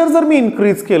टेम्परेचर जर मी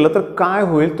इन्क्रीज केलं तर काय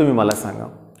होईल तुम्ही मला सांगा.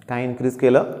 काय इन्क्रीज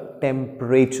केलं,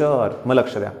 टेम्परेचर. मग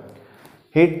लक्ष द्या,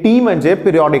 हे T म्हणजे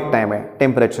पिरियॉडिक टाइम आहे,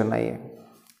 टेम्परेचर नाही आहे.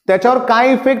 त्याच्यावर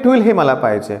काय इफेक्ट होईल हे मला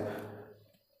पाहिजे.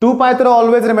 2π तर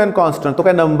ऑलवेज रिमेन कॉन्स्टंट, तो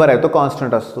काय नंबर आहे, तो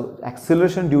कॉन्स्टंट असतो.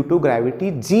 Acceleration due to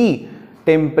gravity G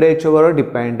टेम्परेचरवर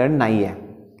dependent नाही आहे.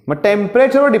 मग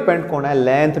टेम्परेचरवर डिपेंड कोण आहे,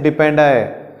 लेंथ डिपेंड आहे.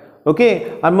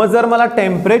 ओके, आणि मग जर मला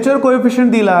टेम्परेचर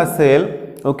कोएफिशियंट दिला असेल,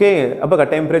 ओके बघा,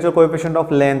 टेम्परेचर कोएफिशियंट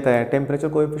ऑफ लेंथ आहे, टेम्परेचर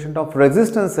कोएफिशियंट ऑफ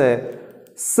रेजिस्टन्स आहे,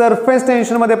 सरफेस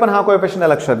टेन्शनमध्ये पण हा कोएफिशियंट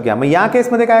आहे, लक्षात घ्या. मग या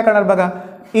केसमध्ये काय करणार बघा,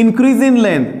 इन्क्रीज इन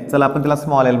लेंथ, चला आपण त्याला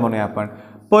स्मॉल एल म्हणूया आपण,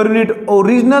 पर युनिट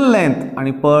ओरिजिनल लेंथ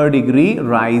आणि पर डिग्री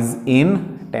राईज इन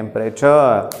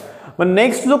टेम्परेचर. मग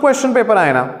नेक्स्ट जो क्वेश्चन पेपर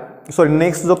आहे ना,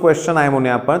 नेक्स्ट जो क्वेश्चन आहे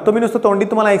म्हणूया आपण, तो मी नुसतं तोंडी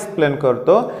तुम्हाला एक्सप्लेन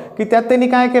करतो की त्यात त्यांनी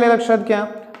काय केलं, लक्षात घ्या.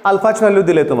 अल्फाची व्हॅल्यू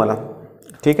दिले तुम्हाला,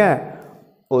 ठीक आहे,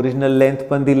 ओरिजिनल लेंथ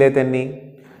पण दिले त्यांनी,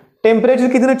 टेम्परेचर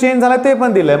कितीनं चेंज झाला ते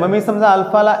पण दिलंय. मग मी समजा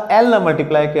अल्फाला L न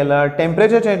मल्टिप्लाय केलं,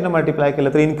 टेम्परेचर चेंज न मल्टिप्लाय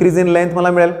केलं तर इन्क्रीज इन लेंथ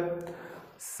मला मिळेल.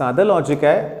 साधं लॉजिक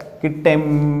आहे की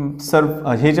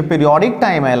हे जे पिरियॉडिक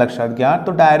टाइम आहे, लक्षात घ्या,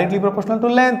 तो डायरेक्टली प्रोपोर्शनल टू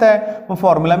लेंथ आहे. मग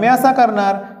फॉर्म्युला मी असा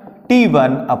करणार,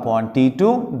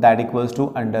 T1/T2 that equals to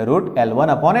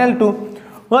 √L1/L2.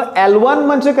 मग L1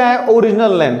 म्हणजे काय,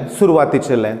 ओरिजिनल लेंथ,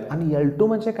 सुरुवातीची लेंथ, आणि L2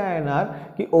 म्हणजे काय येणार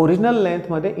की original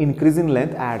लेंथमध्ये increase in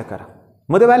length add करा,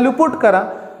 मग ते व्हॅल्यू पुट करा.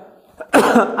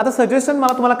 आता सजेशन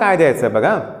मला तुम्हाला काय द्यायचं आहे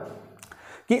बघा,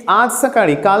 की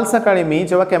काल सकाळी मी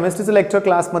जेव्हा केमिस्ट्रीचं लेक्चर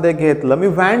क्लासमध्ये घेतलं, मी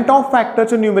व्हॅन्ट ऑफ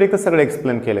फॅक्टरचे न्यूमेरिकल सगळे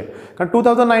एक्सप्लेन केले. कारण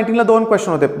 2019ला 2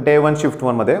 क्वेश्चन होते डे 1 शिफ्ट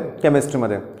 1 मध्ये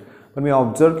केमिस्ट्रीमध्ये. पण मी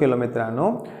ऑब्झर्व केलं मित्रांनो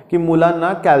की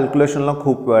मुलांना कॅल्क्युलेशनला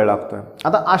खूप वेळ लागतोय.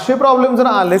 आता असे प्रॉब्लेम जर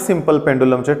आले सिंपल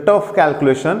पेंडुलमचे, टफ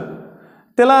कॅल्क्युलेशन,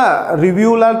 त्याला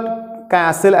रिव्ह्यूला काय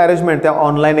असेल अरेंजमेंट त्या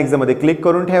ऑनलाईन एक्झाममध्ये क्लिक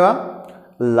करून ठेवा,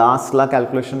 लास्टला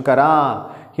कॅल्क्युलेशन करा.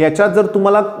 ह्याच्यात जर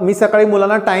तुम्हाला मी सकाळी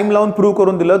मुलांना टाइम लावून प्रूव्ह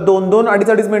करून दिलं, 2-2,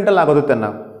 2.5 मिनिटं लागत होते त्यांना.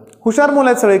 हुशार मुलं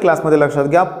आहेत सगळे क्लासमध्ये, लक्षात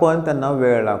घ्या, पण त्यांना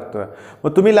वेळ लागतोय.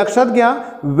 मग तुम्ही लक्षात घ्या,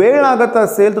 वेळ लागत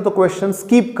असेल तर तो क्वेश्चन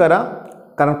स्किप करा,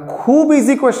 कारण खूप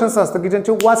इझी क्वेश्चन्स असतात की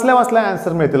ज्यांचे वाचल्या वाचल्या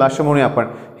आन्सर मिळतील असे म्हणूया आपण.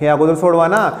 हे अगोदर सोडवा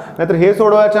ना, नाहीतर हे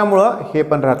सोडवायच्यामुळं हे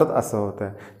पण राहतात, असं होतं.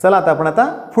 चला आता आपण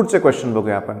पुढचे क्वेश्चन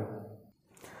बघूया आपण.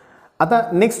 आता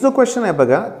नेक्स्ट जो क्वेश्चन आहे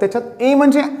बघा, त्याच्यात ए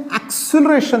म्हणजे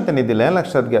ॲक्सिलरेशन त्यांनी दिलंय,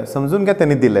 लक्षात घ्या, समजून घ्या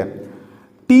त्यांनी दिलंय.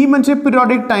 टी म्हणजे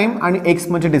पिरियॉडिक टाइम आणि एक्स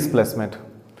म्हणजे डिस्प्लेसमेंट.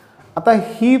 आता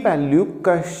ही व्हॅल्यू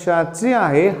कशाची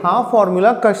आहे, हा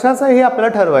फॉर्म्युला कशाचा आहे हे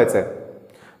आपल्याला ठरवायचं आहे.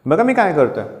 बघा मी काय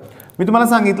करतोय, मी तुम्हाला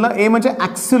सांगितलं ए म्हणजे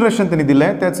ॲक्सिलरेशन त्यांनी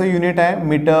दिलंय, त्याचं युनिट आहे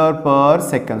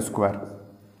मीटर/सेकंड स्क्वेअर.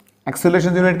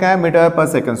 ॲक्सिलरेशन युनिट काय,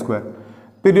 metre per second square.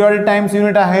 Periodic times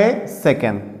unit आहे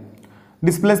सेकंड.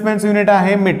 डिस्प्लेसमेंट युनिट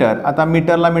आहे मीटर. आता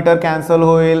मीटरला मीटर कॅन्सल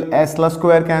होईल, एसला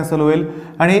स्क्वेअर कॅन्सल होईल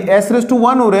आणि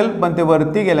S⁻1 उरेल, पण ते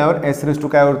वरती गेल्यावर S⁻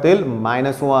 काय होतील,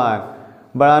 -1.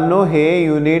 बाळांनो हे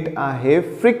युनिट आहे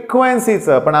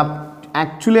फ्रिक्वेन्सीचं, पण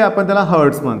ॲक्च्युली आपण त्याला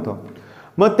हर्ट्स म्हणतो.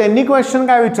 मग त्यांनी क्वेश्चन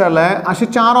काय विचारलाय, असे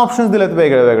 4 ऑप्शन्स दिलेत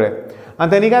वेगळे वेगळे, आणि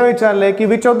त्यांनी काय विचारलंय की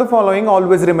which of the following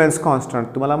always remains constant.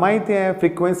 तुम्हाला माहिती आहे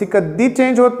फ्रिक्वेन्सी कधी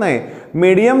चेंज होत नाही.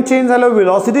 मीडियम चेंज झालं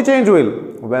व्हेलॉसिटी चेंज होईल,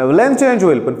 वेव्हलेंथ चेंज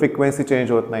होईल, पण फ्रिक्वेन्सी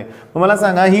चेंज होत नाही. मग मला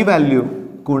सांगा ही व्हॅल्यू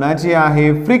कुणाची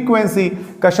आहे, फ्रिक्वेन्सी.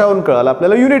 कशावरून कळालं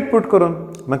आपल्याला, युनिट पुट करून.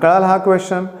 मग कळाला हा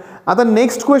क्वेश्चन. आता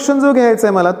नेक्स्ट क्वेश्चन जो घ्यायचा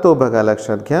आहे मला तो बघा,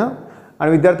 लक्षात घ्या.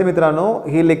 आणि विद्यार्थी मित्रांनो,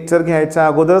 हे लेक्चर घ्यायच्या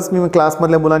अगोदरच मी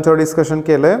क्लासमधल्या मुलांच्यावर डिस्कशन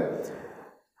केलंय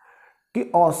की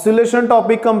ऑसिलेशन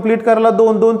टॉपिक कंप्लीट करायला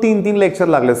 2-2, 3-3 लेक्चर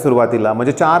लागले सुरुवातीला,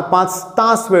 म्हणजे 4-5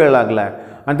 तास वेळ लागलाय,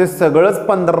 आणि ते सगळंच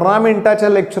 15 मिनिटाच्या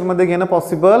लेक्चरमध्ये घेणं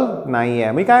पॉसिबल नाही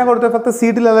आहे. मी काय करतोय, फक्त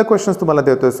सीटी लेवल क्वेश्चन्स तुम्हाला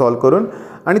देतोय सॉल्व्ह करून,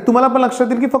 आणि तुम्हाला पण लक्षात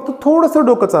येईल की फक्त थोडंसं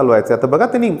डोकं चालवायचं. आता बघा,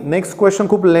 त्यांनी नेक्स्ट क्वेश्चन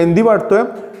खूप लेंदी वाटतोय,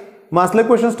 मग असले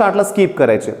क्वेश्चन स्टार्टला स्किप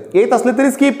करायचे, येत असले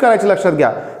तरी स्किप करायचे. लक्षात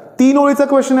घ्या, 3 ओळीचा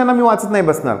क्वेश्चन आहे ना, मी वाचत नाही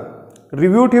बसणार,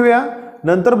 रिव्ह्यू ठेवूया,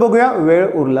 नंतर बघूया वेळ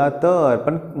उरला तर.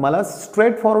 पण मला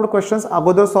स्ट्रेट फॉरवर्ड क्वेश्चन्स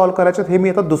अगोदर सॉल्व्ह करायचे, हे मी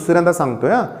आता दुसऱ्यांदा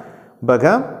सांगतोय.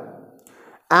 बघा,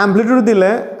 ॲम्प्लिट्यूड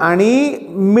दिलंय आणि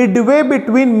Midway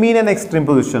between mean and extreme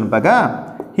position. बघा,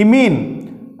 ही मीन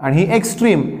आणि ही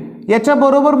एक्स्ट्रीम याच्या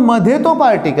बरोबर मध्ये तो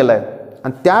पार्टिकल आहे,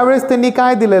 आणि त्यावेळेस त्यांनी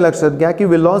काय दिलंय लक्षात घ्या की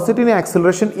व्हेलॉसिटी आणि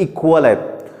ॲक्सिलरेशन इक्वल आहेत.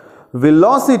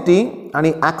 व्हेलॉसिटी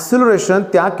आणि ॲक्सिलरेशन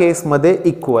त्या केसमध्ये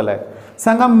इक्वल आहे.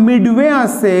 सांगा, मिडवे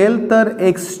असेल तर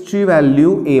एक्सची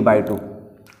व्हॅल्यू a/2.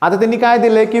 आता त्यांनी काय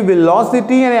दिलंय की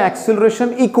व्हेलॉसिटी आणि ॲक्सिलरेशन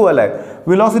इक्वल आहे.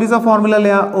 व्हेलॉसिटीचा फॉर्म्युला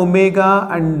लिहा,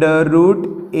 ω√a²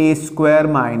 -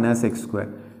 x².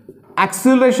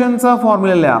 ॲक्सिलरेशनचा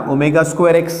फॉर्म्युला लिहा,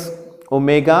 ω²x.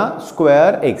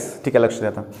 ठीक आहे, लक्ष द्या.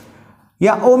 आता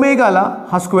या ओमेगाला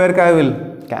हा स्क्वेअर काय होईल,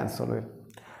 कॅन्सल होईल.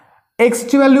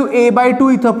 एक्सची व्हॅल्यू a/2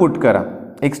 इथं पुट करा.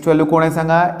 एक्सची व्हॅल्यू कोण आहे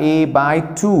सांगा,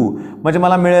 a/2. म्हणजे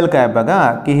मला मिळेल काय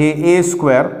बघा की हे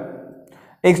a²,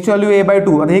 एक्सची व्हॅल्यू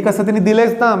a/2. आता हे कसं त्यांनी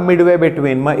दिलेच ना, मिडवे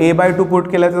बिटवीन, मग a/2 पुट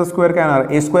केलं तर स्क्वेअर काय होणार,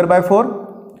 a²/4.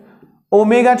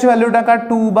 ओमेगाची व्हॅल्यू टाका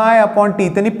 2/T.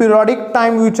 त्यांनी पिरियॉडिक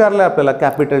टाइम विचारलाय आपल्याला,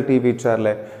 कॅपिटल T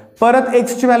विचारलंय. परत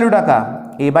एक्सची व्हॅल्यू टाका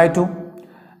a/2.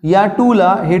 या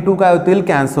 2ला हे 2 काय होतील,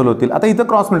 कॅन्सल होतील. आता इथं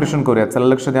क्रॉस मल्टिप्लिकेशन करूया, चला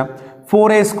लक्ष द्या.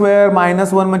 4a² -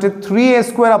 1 म्हणजे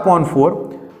 3a²/4.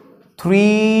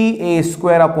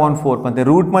 3a²/4, पण ते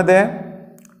रूटमध्ये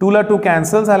 2ला 2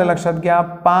 कॅन्सल झाले, लक्षात घ्या.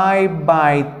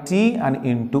 π/T आणि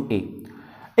इंटू a.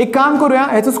 एक काम करूया,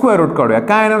 ह्याचं स्क्वेअर रूट काढूया.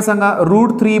 काय येणार सांगा,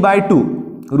 √3/2.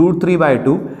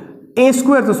 √3/2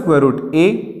 a² square route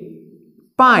a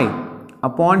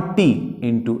π/T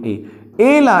into a.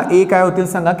 ला a काय होतील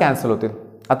सांगा, कॅन्सल होतील.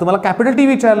 आता तुम्हाला कॅपिटल T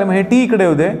विचारलं, मग हे T इकडे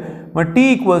येऊ दे, मग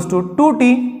T =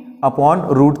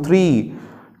 2T/√3.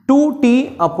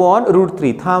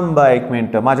 2T/√3. थांबा एक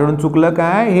मिनिट, माझ्याकडून चुकलं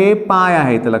काय, हे पाय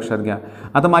आहे ते लक्षात घ्या.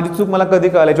 आता माझी चूक मला कधी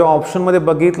कळाली, जेव्हा ऑप्शनमध्ये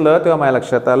बघितलं तेव्हा माझ्या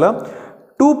लक्षात आलं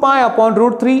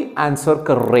 2π/√3. आन्सर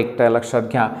करेक्ट आहे, लक्षात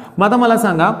घ्या. मग आता मला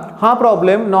सांगा, हा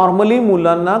प्रॉब्लेम नॉर्मली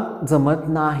मुलांना जमत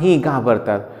नाही,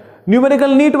 घाबरतात.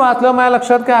 न्यूमेरिकल नीट वाचलं, माझ्या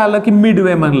लक्षात काय आलं की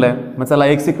मिडवे म्हणलंय. मग चला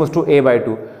x =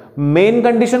 a/2. मेन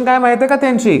कंडिशन काय माहिती आहे का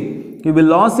त्यांची, की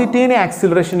व्हेलॉसिटी आणि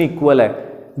ॲक्सिलरेशन इक्वल आहे.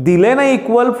 दिले ना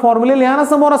इक्वल, फॉर्म्युले लिहा ना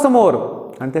समोरासमोर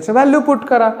आणि त्याच्या व्हॅल्यू पुट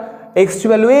करा. एक्सची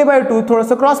व्हॅल्यू a/2,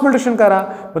 थोडंसं क्रॉस मल्टिप्लिकेशन करा.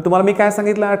 मग तुम्हाला मी काय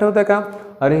सांगितलं आठवतंय का,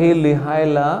 अरे हे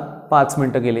लिहायला 5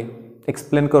 मिनिटं गेली,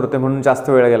 एक्सप्लेन करतोय म्हणून जास्त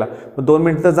वेळ गेला. 2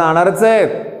 मिनिटं तर जाणारच आहेत,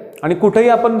 आणि कुठेही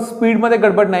आपण स्पीडमध्ये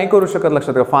गडबड नाही करू शकत,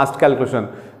 लक्षात घ्या, फास्ट कॅल्क्युलेशन.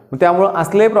 त्यामुळं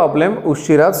असले प्रॉब्लेम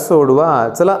उशिरात सोडवा.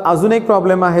 चला, अजून एक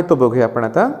प्रॉब्लेम आहे तो बघूया आपण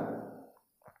आता.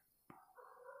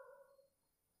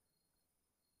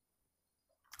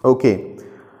 ओके,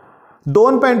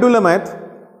 2 पेंडुलम आहेत,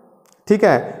 ठीक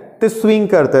आहे, ते स्विंग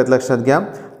करतायत, लक्षात घ्या.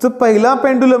 जो पहिला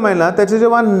पेंडुलम आहे ना, त्याचे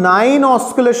जेव्हा 9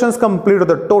 ऑस्क्युलेशन्स कंप्लीट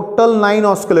होतात, टोटल 9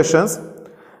 ऑस्क्युलेशन्स,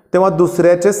 तेव्हा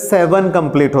दुसऱ्याचे 7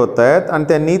 कंप्लीट होत आहेत, आणि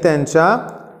त्यांनी त्यांच्या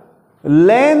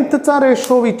लेंथचा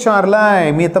रेशो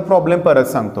विचारलाय. मी आता प्रॉब्लेम परत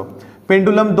सांगतो.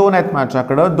 पेंडुलम 2 आहेत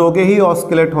माझ्याकडं, दोघेही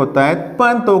ऑस्क्युलेट होत आहेत,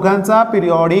 पण दोघांचा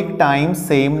पिरियॉडिक टाइम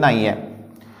सेम नाही आहे.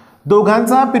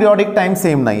 दोघांचा पिरियॉडिक टाइम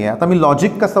सेम नाही आहे. आता मी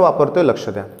लॉजिक कसं वापरतोय लक्ष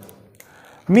द्या.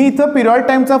 मी इथं पिरियॉडिक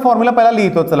टाइमचा फॉर्म्युला पहिला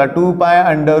लिहितो. चला,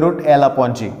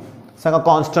 2π√L/G. सांगा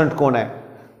कॉन्स्टंट कोण आहे.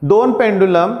 2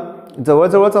 पेंडुलम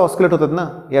जवळजवळच ऑस्क्युलेट होतात ना,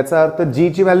 याचा अर्थ G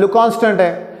ची व्हॅल्यू कॉन्स्टंट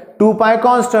आहे, 2π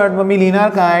कॉन्स्टंट. मग मी लिहिणार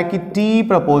काय की T =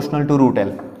 √L.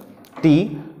 T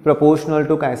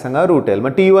 = काय सांगा, √L.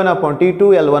 मग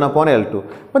T1/T2, L1/L2.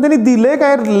 मग त्यांनी दिले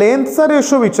काय, लेंथचा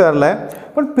रेशो विचारलाय,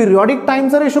 पण पिरियॉडिक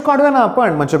टाइमचा रेशो काढूया ना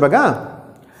आपण. म्हणजे बघा,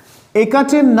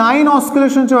 एकाचे 9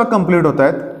 ऑस्क्युलेशन जेव्हा कंप्लीट होत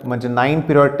आहेत, म्हणजे 9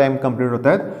 पिरियड टाइम कंप्लीट होत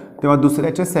आहेत, तेव्हा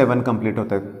दुसऱ्याचे 7 कंप्लीट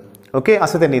होत आहेत. ओके,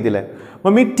 असं त्यांनी दिलंय.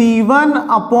 मग मी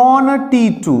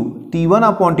T1/T2 T1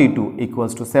 upon T2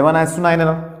 equals to 7:9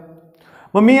 येणार.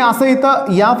 मग मी असं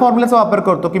इथं या फॉर्म्युल्याचा वापर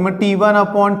करतो की मग T1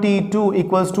 upon T2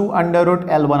 equals to under route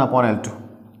L1 upon L2.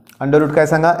 Under route काय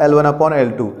सांगा L1 upon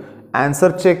L2.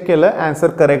 Answer check केलं, आन्सर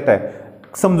करेक्ट आहे.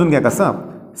 समजून घ्या कसं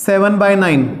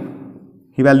 7/9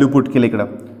 ही व्हॅल्यू पुट केली इकडं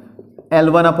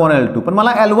L1 upon L2. पण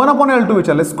मला L1 upon L2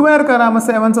 विचारलं, स्क्वेअर करा. मग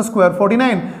 7चा स्क्वेअर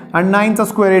 49 आणि 9चा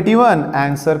स्क्वेअर 81.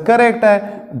 आन्सर करेक्ट आहे.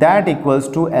 That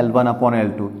equals to L1 upon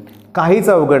L2. काहीच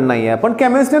अवघड नाही आहे. पण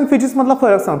केमिस्ट्री आणि फिजिक्स मधला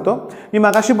फरक सांगतो. मी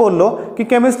मागाशी बोललो की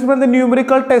केमिस्ट्रीमध्ये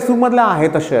न्यूमेरिकल टेक्स्टबुक मधले आहे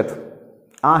तसे आहेत,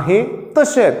 आहे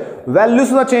तसे आहेत, व्हॅल्यू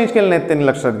सुद्धा चेंज केले नाहीत त्यांनी,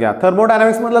 लक्षात घ्या.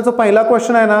 थर्मोडायनामिक्स मधला जो पहिला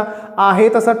क्वेश्चन आहे ना, आहे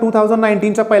तसा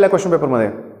 2019च्या पहिल्या क्वेश्चन पेपरमध्ये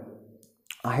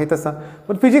आहे तसा.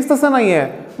 पण फिजिक्स तसं नाही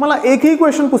आहे. मला एकही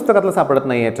क्वेश्चन पुस्तकातलं सापडत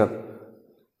नाही याच्यात.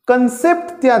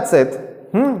 कन्सेप्ट त्याच आहेत,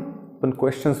 पण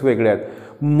क्वेश्चन्स वेगळे आहेत.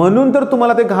 म्हणून तर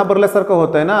तुम्हाला ते घाबरल्यासारखं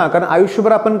होतंय ना, कारण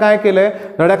आयुष्यभर आपण काय केलंय,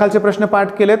 धड्याखालचे प्रश्न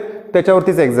पाठ केलेत,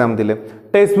 त्याच्यावरतीच एक्झाम दिले.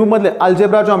 टेक्स्टबुक मधले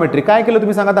अल्जेब्रा जॉमेट्री काय केलं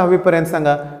तुम्ही सांगा, 10वी पर्यंत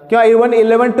सांगा, किंवा इव्हन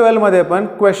 11-12 मध्ये पण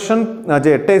क्वेश्चन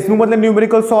जे टेक्स्टबुक मधले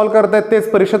न्यूमेरिकल सॉल्व्ह करतायत तेच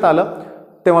परीक्षेत आलं,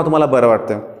 तेव्हा तुम्हाला बरं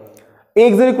वाटतं.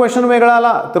 एक जरी क्वेश्चन वेगळा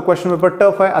आला तर क्वेश्चन पेपर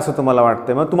टफ आहे असं तुम्हाला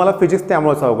वाटतंय, मग तुम्हाला फिजिक्स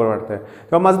त्यामुळेच अवघड वाटतंय.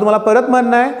 तेव्हा माझं तुम्हाला परत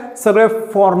म्हणणं आहे, सगळे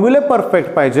फॉर्म्युले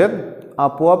परफेक्ट पाहिजेत,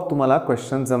 आपोआप तुम्हाला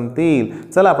क्वेश्चन जमतील.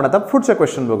 चला आपण आता पुढचे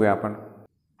क्वेश्चन बघूया. आपण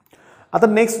आता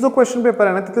नेक्स्ट जो क्वेश्चन पेपर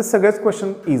आहे ना, तिथे सगळेच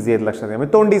क्वेश्चन इझी आहेत, लक्षात घ्या. मी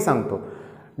तोंडी सांगतो.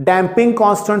 डॅम्पिंग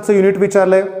कॉन्स्टंटचं युनिट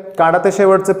विचारलंय, काढा ते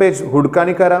शेवटचं पेज,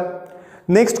 हुडकानी करा.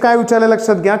 नेक्स्ट काय विचारलंय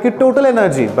लक्षात घ्या की टोटल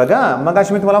एनर्जी. बघा मग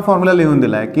अशी मी तुम्हाला फॉर्म्युला लिहून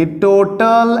दिलाय की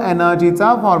टोटल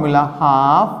एनर्जीचा फॉर्म्युला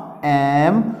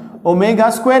 ½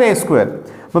 mω²a².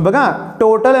 मग बघा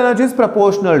total energy is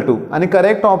proportional to, आणि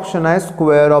करेक्ट ऑप्शन आहे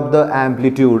स्क्वेअर ऑफ द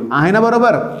एम्प्लिट्यूड. आहे ना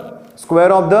बरोबर,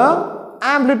 स्क्वेअर ऑफ द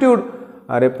एम्प्लिट्यूड.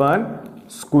 अरे पण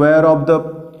square of the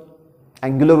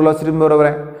angular velocity बरोबर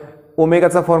आहे.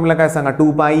 ओमेगाचा फॉर्म्युला काय सांगा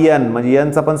 2πn, म्हणजे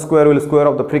एनचा पण स्क्वेअर होईल, स्क्वेअर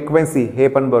ऑफ द फ्रिक्वेन्सी, हे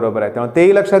पण बरोबर आहे. त्यामुळे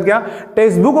तेही लक्षात घ्या.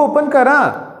 टेक्स्टबुक ओपन करा,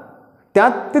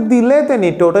 त्यात ते दिलंय त्यांनी.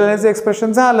 टोटल एनर्जी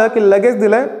एक्सप्रेशन झालं की लगेच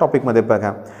दिलंय टॉपिकमध्ये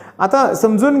बघा. आता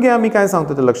समजून घ्या मी काय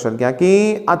सांगतो ते लक्षात घ्या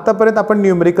की आतापर्यंत आपण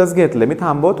न्यूमेरिकल्स घेतले. मी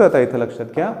थांबवतोय आता इथं, लक्षात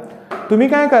घ्या. तुम्ही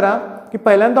काय करा की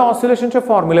पहिल्यांदा ऑसिलेशनचे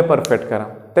फॉर्म्युले परफेक्ट करा,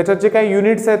 त्याच्यात जे काही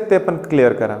युनिट्स आहेत ते पण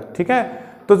क्लिअर करा. ठीक आहे.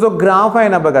 तो जो ग्राफ आहे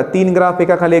ना बघा, 3 ग्राफ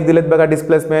एका खाली एक दिलेत बघा,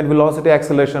 डिस्प्लेसमेंट, व्हेलॉसिटी,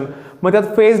 ॲक्सेलरेशन, मग त्यात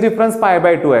फेज डिफरन्स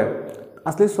π/2 आहे.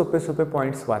 असले सोपे सोपे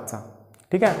पॉईंट्स वाचा.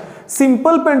 ठीक आहे.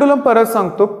 सिंपल पेंडुलम परत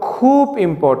सांगतो, खूप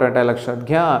इम्पॉर्टंट आहे, लक्षात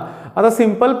घ्या. आता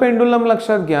सिंपल पेंडुलम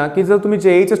लक्षात घ्या की जर तुम्ही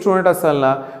जेईचे स्टुडंट असाल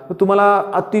ना, तर तुम्हाला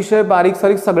अतिशय बारीक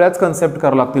सारीक सगळ्याच कन्सेप्ट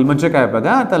करावं लागतील. म्हणजे काय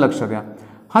बघा, आता लक्षात घ्या.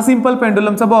 हा सिंपल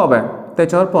पेंडुलमचा बॉब आहे,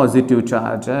 त्याच्यावर पॉझिटिव्ह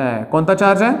चार्ज आहे. कोणता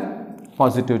चार्ज आहे?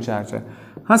 पॉझिटिव्ह चार्ज आहे.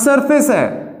 हा सरफेस आहे,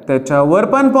 त्याच्यावर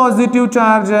पण पॉझिटिव्ह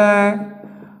चार्ज आहे.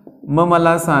 मग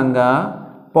मला सांगा,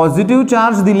 पॉझिटिव्ह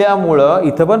चार्ज दिल्यामुळं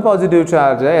इथं पण पॉझिटिव्ह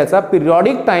चार्ज आहे, याचा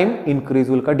पिरियॉडिक टाइम इन्क्रीज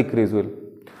होईल का डिक्रीज होईल?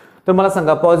 तर मला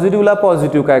सांगा, पॉझिटिव्हला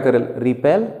पॉझिटिव्ह काय करेल?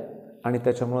 रिपेल, आणि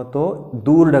त्याच्यामुळं तो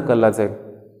दूर ढकलला जाईल.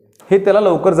 हे त्याला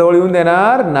लवकर जवळ येऊन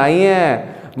देणार नाहीये.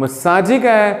 मग साहजिक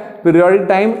आहे पिरियॉडिक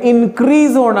टाइम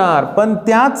इन्क्रीज होणार. पण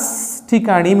त्याच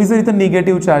ठिकाणी मी जर इथं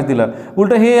निगेटिव्ह चार्ज दिलं,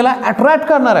 उलट हे याला अट्रॅक्ट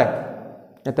करणार आहे.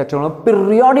 त्याच्यामुळे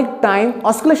पिरियॉडिक टाइम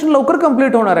ऑस्किलेशन लवकर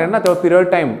कंप्लीट होणार आहे ना, तेव्हा पिरियड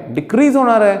टाइम डिक्रीज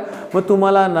होणार आहे. मग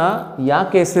तुम्हाला ना या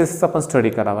केसेसचा पण स्टडी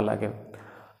करावा लागेल.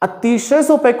 अतिशय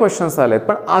सोपे क्वेश्चन्स आलेत.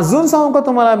 पण अजून सांगू का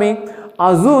तुम्हाला मी,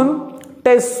 अजून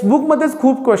टेक्स्टबुकमध्येच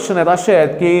खूप क्वेश्चन आहेत असे आहेत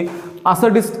की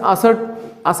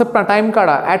असं टाइम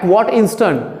काढा ॲट व्हॉट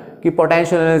इन्स्टंट की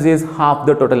potential energy is half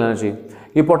the total energy,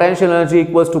 की potential energy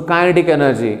equals to kinetic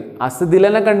energy. असं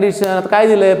दिलं ना कंडिशन. आता काय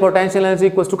दिलंय? Potential energy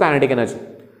equals to kinetic energy.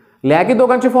 लिहा की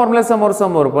दोघांचे फॉर्म्युला समोर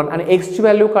समोर पण, आणि एक्सची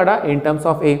व्हॅल्यू काढा in terms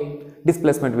of A.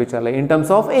 Displacement विचारलं इन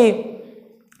टर्म्स ऑफ ए.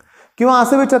 किंवा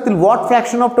असं विचारतील what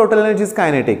fraction of total energy is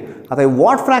kinetic. आता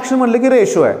व्हॉट फ्रॅक्शन म्हणलं की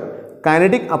रेशो आहे,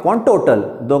 कायनेटिक अपॉन टोटल.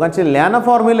 दोघांचे लिहा ना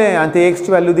फॉर्म्युले, आणि ते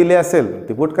एक्सची व्हॅल्यू दिली असेल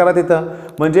ती पुट करा तिथं.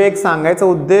 म्हणजे एक सांगायचा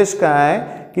उद्देश काय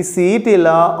की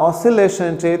सीईटीला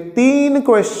ऑसिलेशनचे 3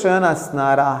 क्वेश्चन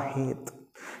असणार आहेत.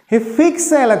 हे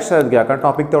फिक्स आहे, लक्षात घ्या, कारण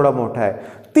टॉपिक तेवढा मोठा आहे.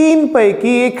 3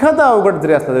 पैकी एखादा अवघड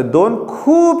जरी असला तरी 2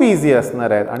 खूप इझी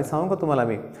असणार आहेत. आणि सांगू का तुम्हाला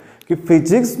मी की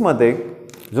फिजिक्समध्ये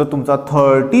जो तुमचा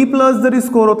 30+ जरी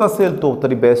स्कोर होत असेल तो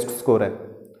तरी बेस्ट स्कोर आहे.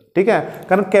 ठीक आहे.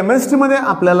 कारण केमिस्ट्रीमध्ये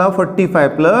आपल्याला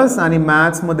 45+ आणि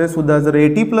मॅथ्समध्ये सुद्धा जर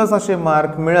 80+ असे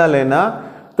मार्क मिळाले ना,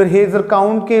 तर हे जर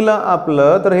काउंट केलं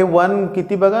आपलं तर हे 1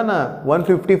 किती बघा ना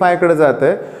 155 कडे जात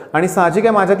आहे. आणि साहजिक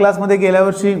आहे, माझ्या क्लासमध्ये गेल्या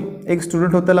वर्षी एक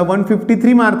स्टुडंट होता, त्याला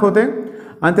 153 मार्क होते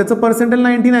आणि त्याचं पर्सेंटेज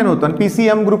 99 होतं, आणि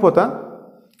PCM ग्रुप होता.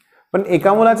 पण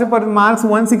एका मुलाचे मार्क्स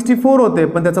 164 होते,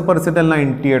 पण त्याचं पर्सेंटेज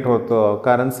 98 होतं.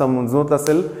 कारण समजत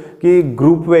असेल की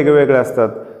ग्रुप वेगवेगळे असतात.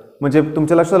 म्हणजे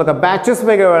तुमच्या लक्षात आलं का, बॅचेस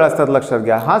वेगवेगळ्या असतात, लक्षात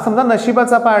घ्या. हा समजा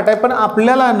नशिबाचा पार्ट आहे, पण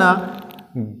आपल्याला ना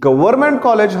गव्हर्नमेंट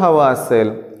कॉलेज हवं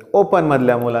असेल ओपन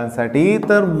मधल्या मुलांसाठी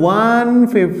तर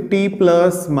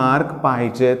 150+ मार्क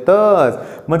पाहिजेतच.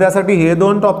 मग त्यासाठी हे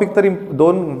दोन टॉपिक तरी,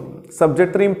 दोन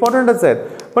सब्जेक्ट तरी इम्पॉर्टंटच आहेत.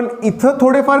 पण इथं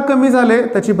थोडेफार कमी झाले,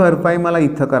 त्याची भरपाई मला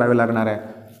इथं करावी लागणार आहे.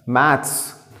 मॅथ्स,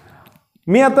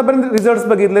 मी आतापर्यंत रिझल्ट्स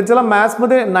बघितले, ज्याला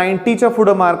मॅथ्समध्ये 90च्या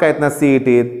पुढं मार्क आहेत ना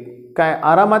CET, काय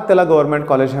आरामात त्याला गव्हर्नमेंट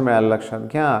कॉलेज हे मिळालं, लक्षात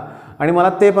घ्या. आणि मला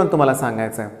ते पण तुम्हाला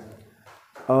सांगायचं आहे.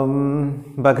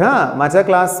 बघा, माझ्या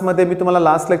क्लासमध्ये मी तुम्हाला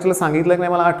लास्ट लेक्चरला सांगितलं की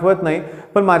नाही मला आठवत नाही,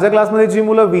 पण माझ्या क्लासमध्ये जी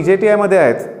मुलं VJTI मध्ये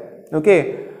आहेत, ओके,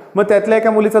 मग त्यातल्या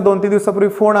एका मुलीचा 2-3 दिवसापूर्वी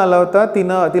फोन आला होता.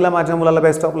 तिला माझ्या मुलाला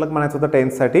बेस्ट ऑफ लक म्हणायचं होतं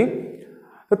 10th साठी.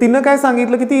 तर तिनं काय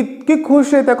सांगितलं की ती इतकी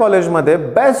खुश आहे त्या कॉलेजमध्ये,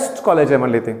 बेस्ट कॉलेज आहे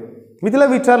म्हणली ती. मी तिला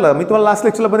विचारलं, मी तुम्हाला लास्ट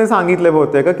लेक्चरमध्ये सांगितलं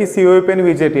बहुतेक की COEP आणि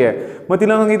VJTI, मग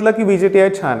तिला सांगितलं की VJTI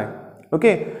छान आहे.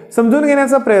 ओके, समजून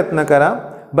घेण्याचा प्रयत्न करा.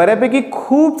 बऱ्यापैकी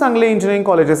खूप चांगले इंजिनिअरिंग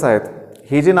कॉलेजेस आहेत.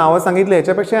 हे जे नावं सांगितले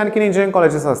ह्याच्यापेक्षा आणखी इंजिनिअरिंग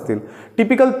कॉलेजेस असतील.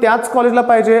 टिपिकल त्याच कॉलेजला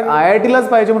पाहिजे, IITलाच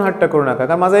पाहिजे म्हणून हट्ट करू नका.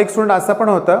 कारण माझा एक स्टुडंट असा पण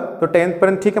होता, तो 10th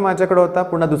पर्यंत ठीक आहे माझ्याकडे होता,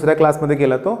 पुन्हा दुसऱ्या क्लासमध्ये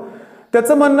गेला तो.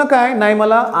 त्याचं म्हणणं काय, नाही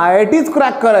मला IITच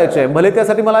क्रॅक करायचं आहे, भले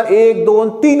त्यासाठी मला 1, 2,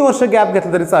 3 वर्ष गॅप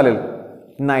घेतलं तरी चालेल.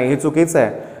 नाही, हे चुकीचं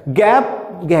आहे.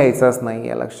 गॅप घ्यायचाच नाही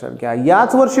आहे, लक्षात घ्या.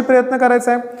 याच वर्षी प्रयत्न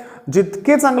करायचा आहे,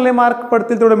 जितके चांगले मार्क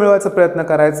पडतील तेवढं मिळवायचा प्रयत्न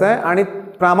करायचा आहे आणि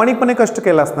प्रामाणिकपणे कष्ट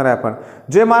केला असणार आहे आपण.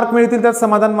 जे मार्क मिळतील त्यात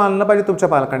समाधान मानलं पाहिजे तुमच्या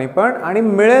पालकांनी पण, आणि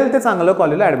मिळेल ते चांगलं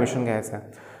कॉलेजला ॲडमिशन घ्यायचं आहे.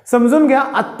 समजून घ्या.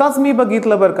 आत्ताच मी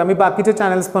बघितलं बरं का, मी बाकीचे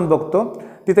चॅनल्स पण बघतो,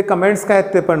 तिथे कमेंट्स काय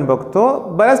आहेत ते पण बघतो.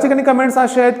 बऱ्याच ठिकाणी कमेंट्स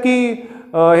असे आहेत की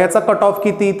ह्याचा कट ऑफ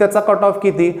किती, त्याचा कट ऑफ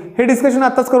किती. हे डिस्कशन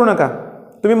आत्ताच करू नका,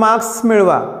 तुम्ही मार्क्स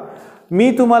मिळवा.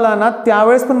 मी तुम्हाला ना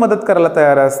त्यावेळेस पण मदत करायला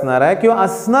तयार असणार आहे किंवा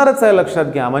असणारच आहे, लक्षात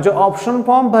घ्या. म्हणजे ऑप्शन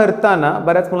फॉर्म भरताना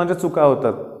बऱ्याच मुलांच्या चुका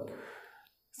होतात.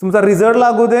 तुमचा रिझल्ट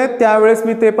लागू दे त्यावेळेस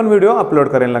मी ते पण व्हिडिओ अपलोड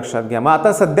करेन, लक्षात घ्या. मग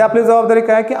आता सध्या आपली जबाबदारी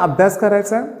काय की अभ्यास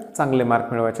करायचा आहे, चांगले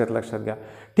मार्क मिळवायचे आहेत, लक्षात घ्या.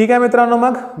 ठीक आहे मित्रांनो,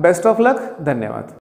 मग बेस्ट ऑफ लक. धन्यवाद.